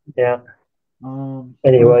 Yeah.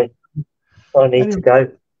 Anyway, I need to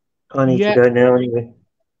go. I need to go now anyway.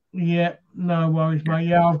 Yeah, no worries, mate.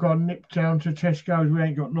 Yeah, I've got to nip down to Tesco's. We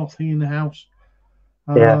ain't got nothing in the house.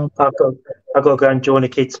 Yeah, I've got to go and join a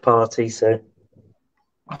kids' party, so.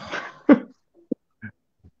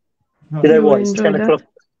 You know what? It's 10 o'clock.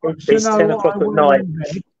 It's 10 o'clock at night.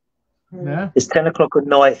 Yeah. It's 10 o'clock at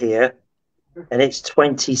night here, and it's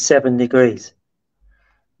 27 degrees.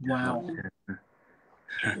 Wow.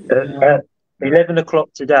 11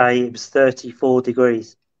 o'clock today, it was 34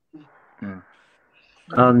 degrees.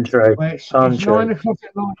 Untrue. Well, it's 9 o'clock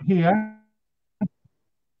at night here, and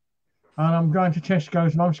I'm going to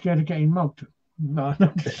Tesco's, and I'm scared of getting mugged. No.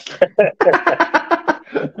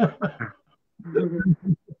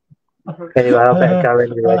 Anyway, I better go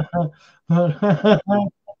anyway.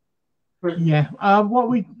 Yeah.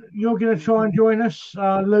 You're going to try and join us?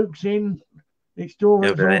 Luke's in. It's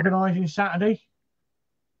Dora's organising Saturday.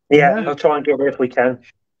 Yeah, I'll try and get there if we can.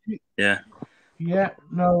 Yeah. Yeah,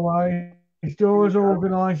 no way. It's Dora's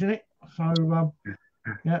organising it. So,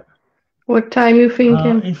 yeah. What time are you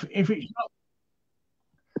thinking? If it's not,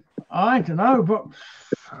 I don't know, but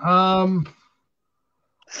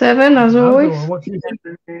 7 as always. What do you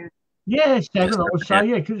think? Yeah, 7. I would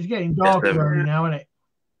say, because it's getting dark early now, isn't it?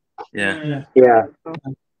 Yeah.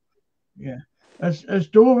 As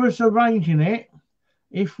Dora's arranging it,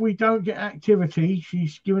 if we don't get activity,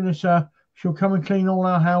 she's giving us she'll come and clean all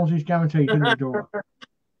our houses, guaranteed, isn't it, Dora?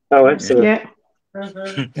 Oh, excellent. Yeah.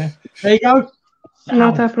 There you go.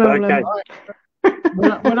 Not a problem. Okay.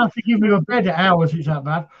 We'll have to give you a bed at ours. It's that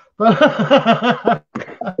bad. But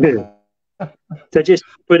so just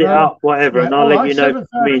put it up, whatever, and I'll let you know if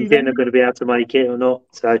me and Jen are going to be able to make it or not.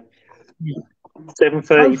 So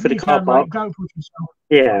 7:30 for the car park. Don't push yourself.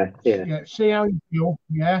 Yeah. See how you feel.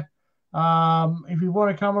 Yeah. If you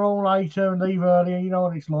want to come along later and leave earlier, you know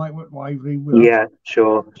what it's like with Waverley. Yeah,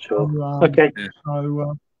 sure. Okay.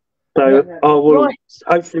 So I will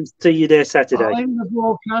hopefully see you there Saturday. I'll end the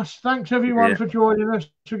broadcast. Thanks everyone for joining us.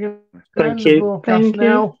 Thank you. Thank you. Thank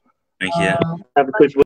you. Have a good week.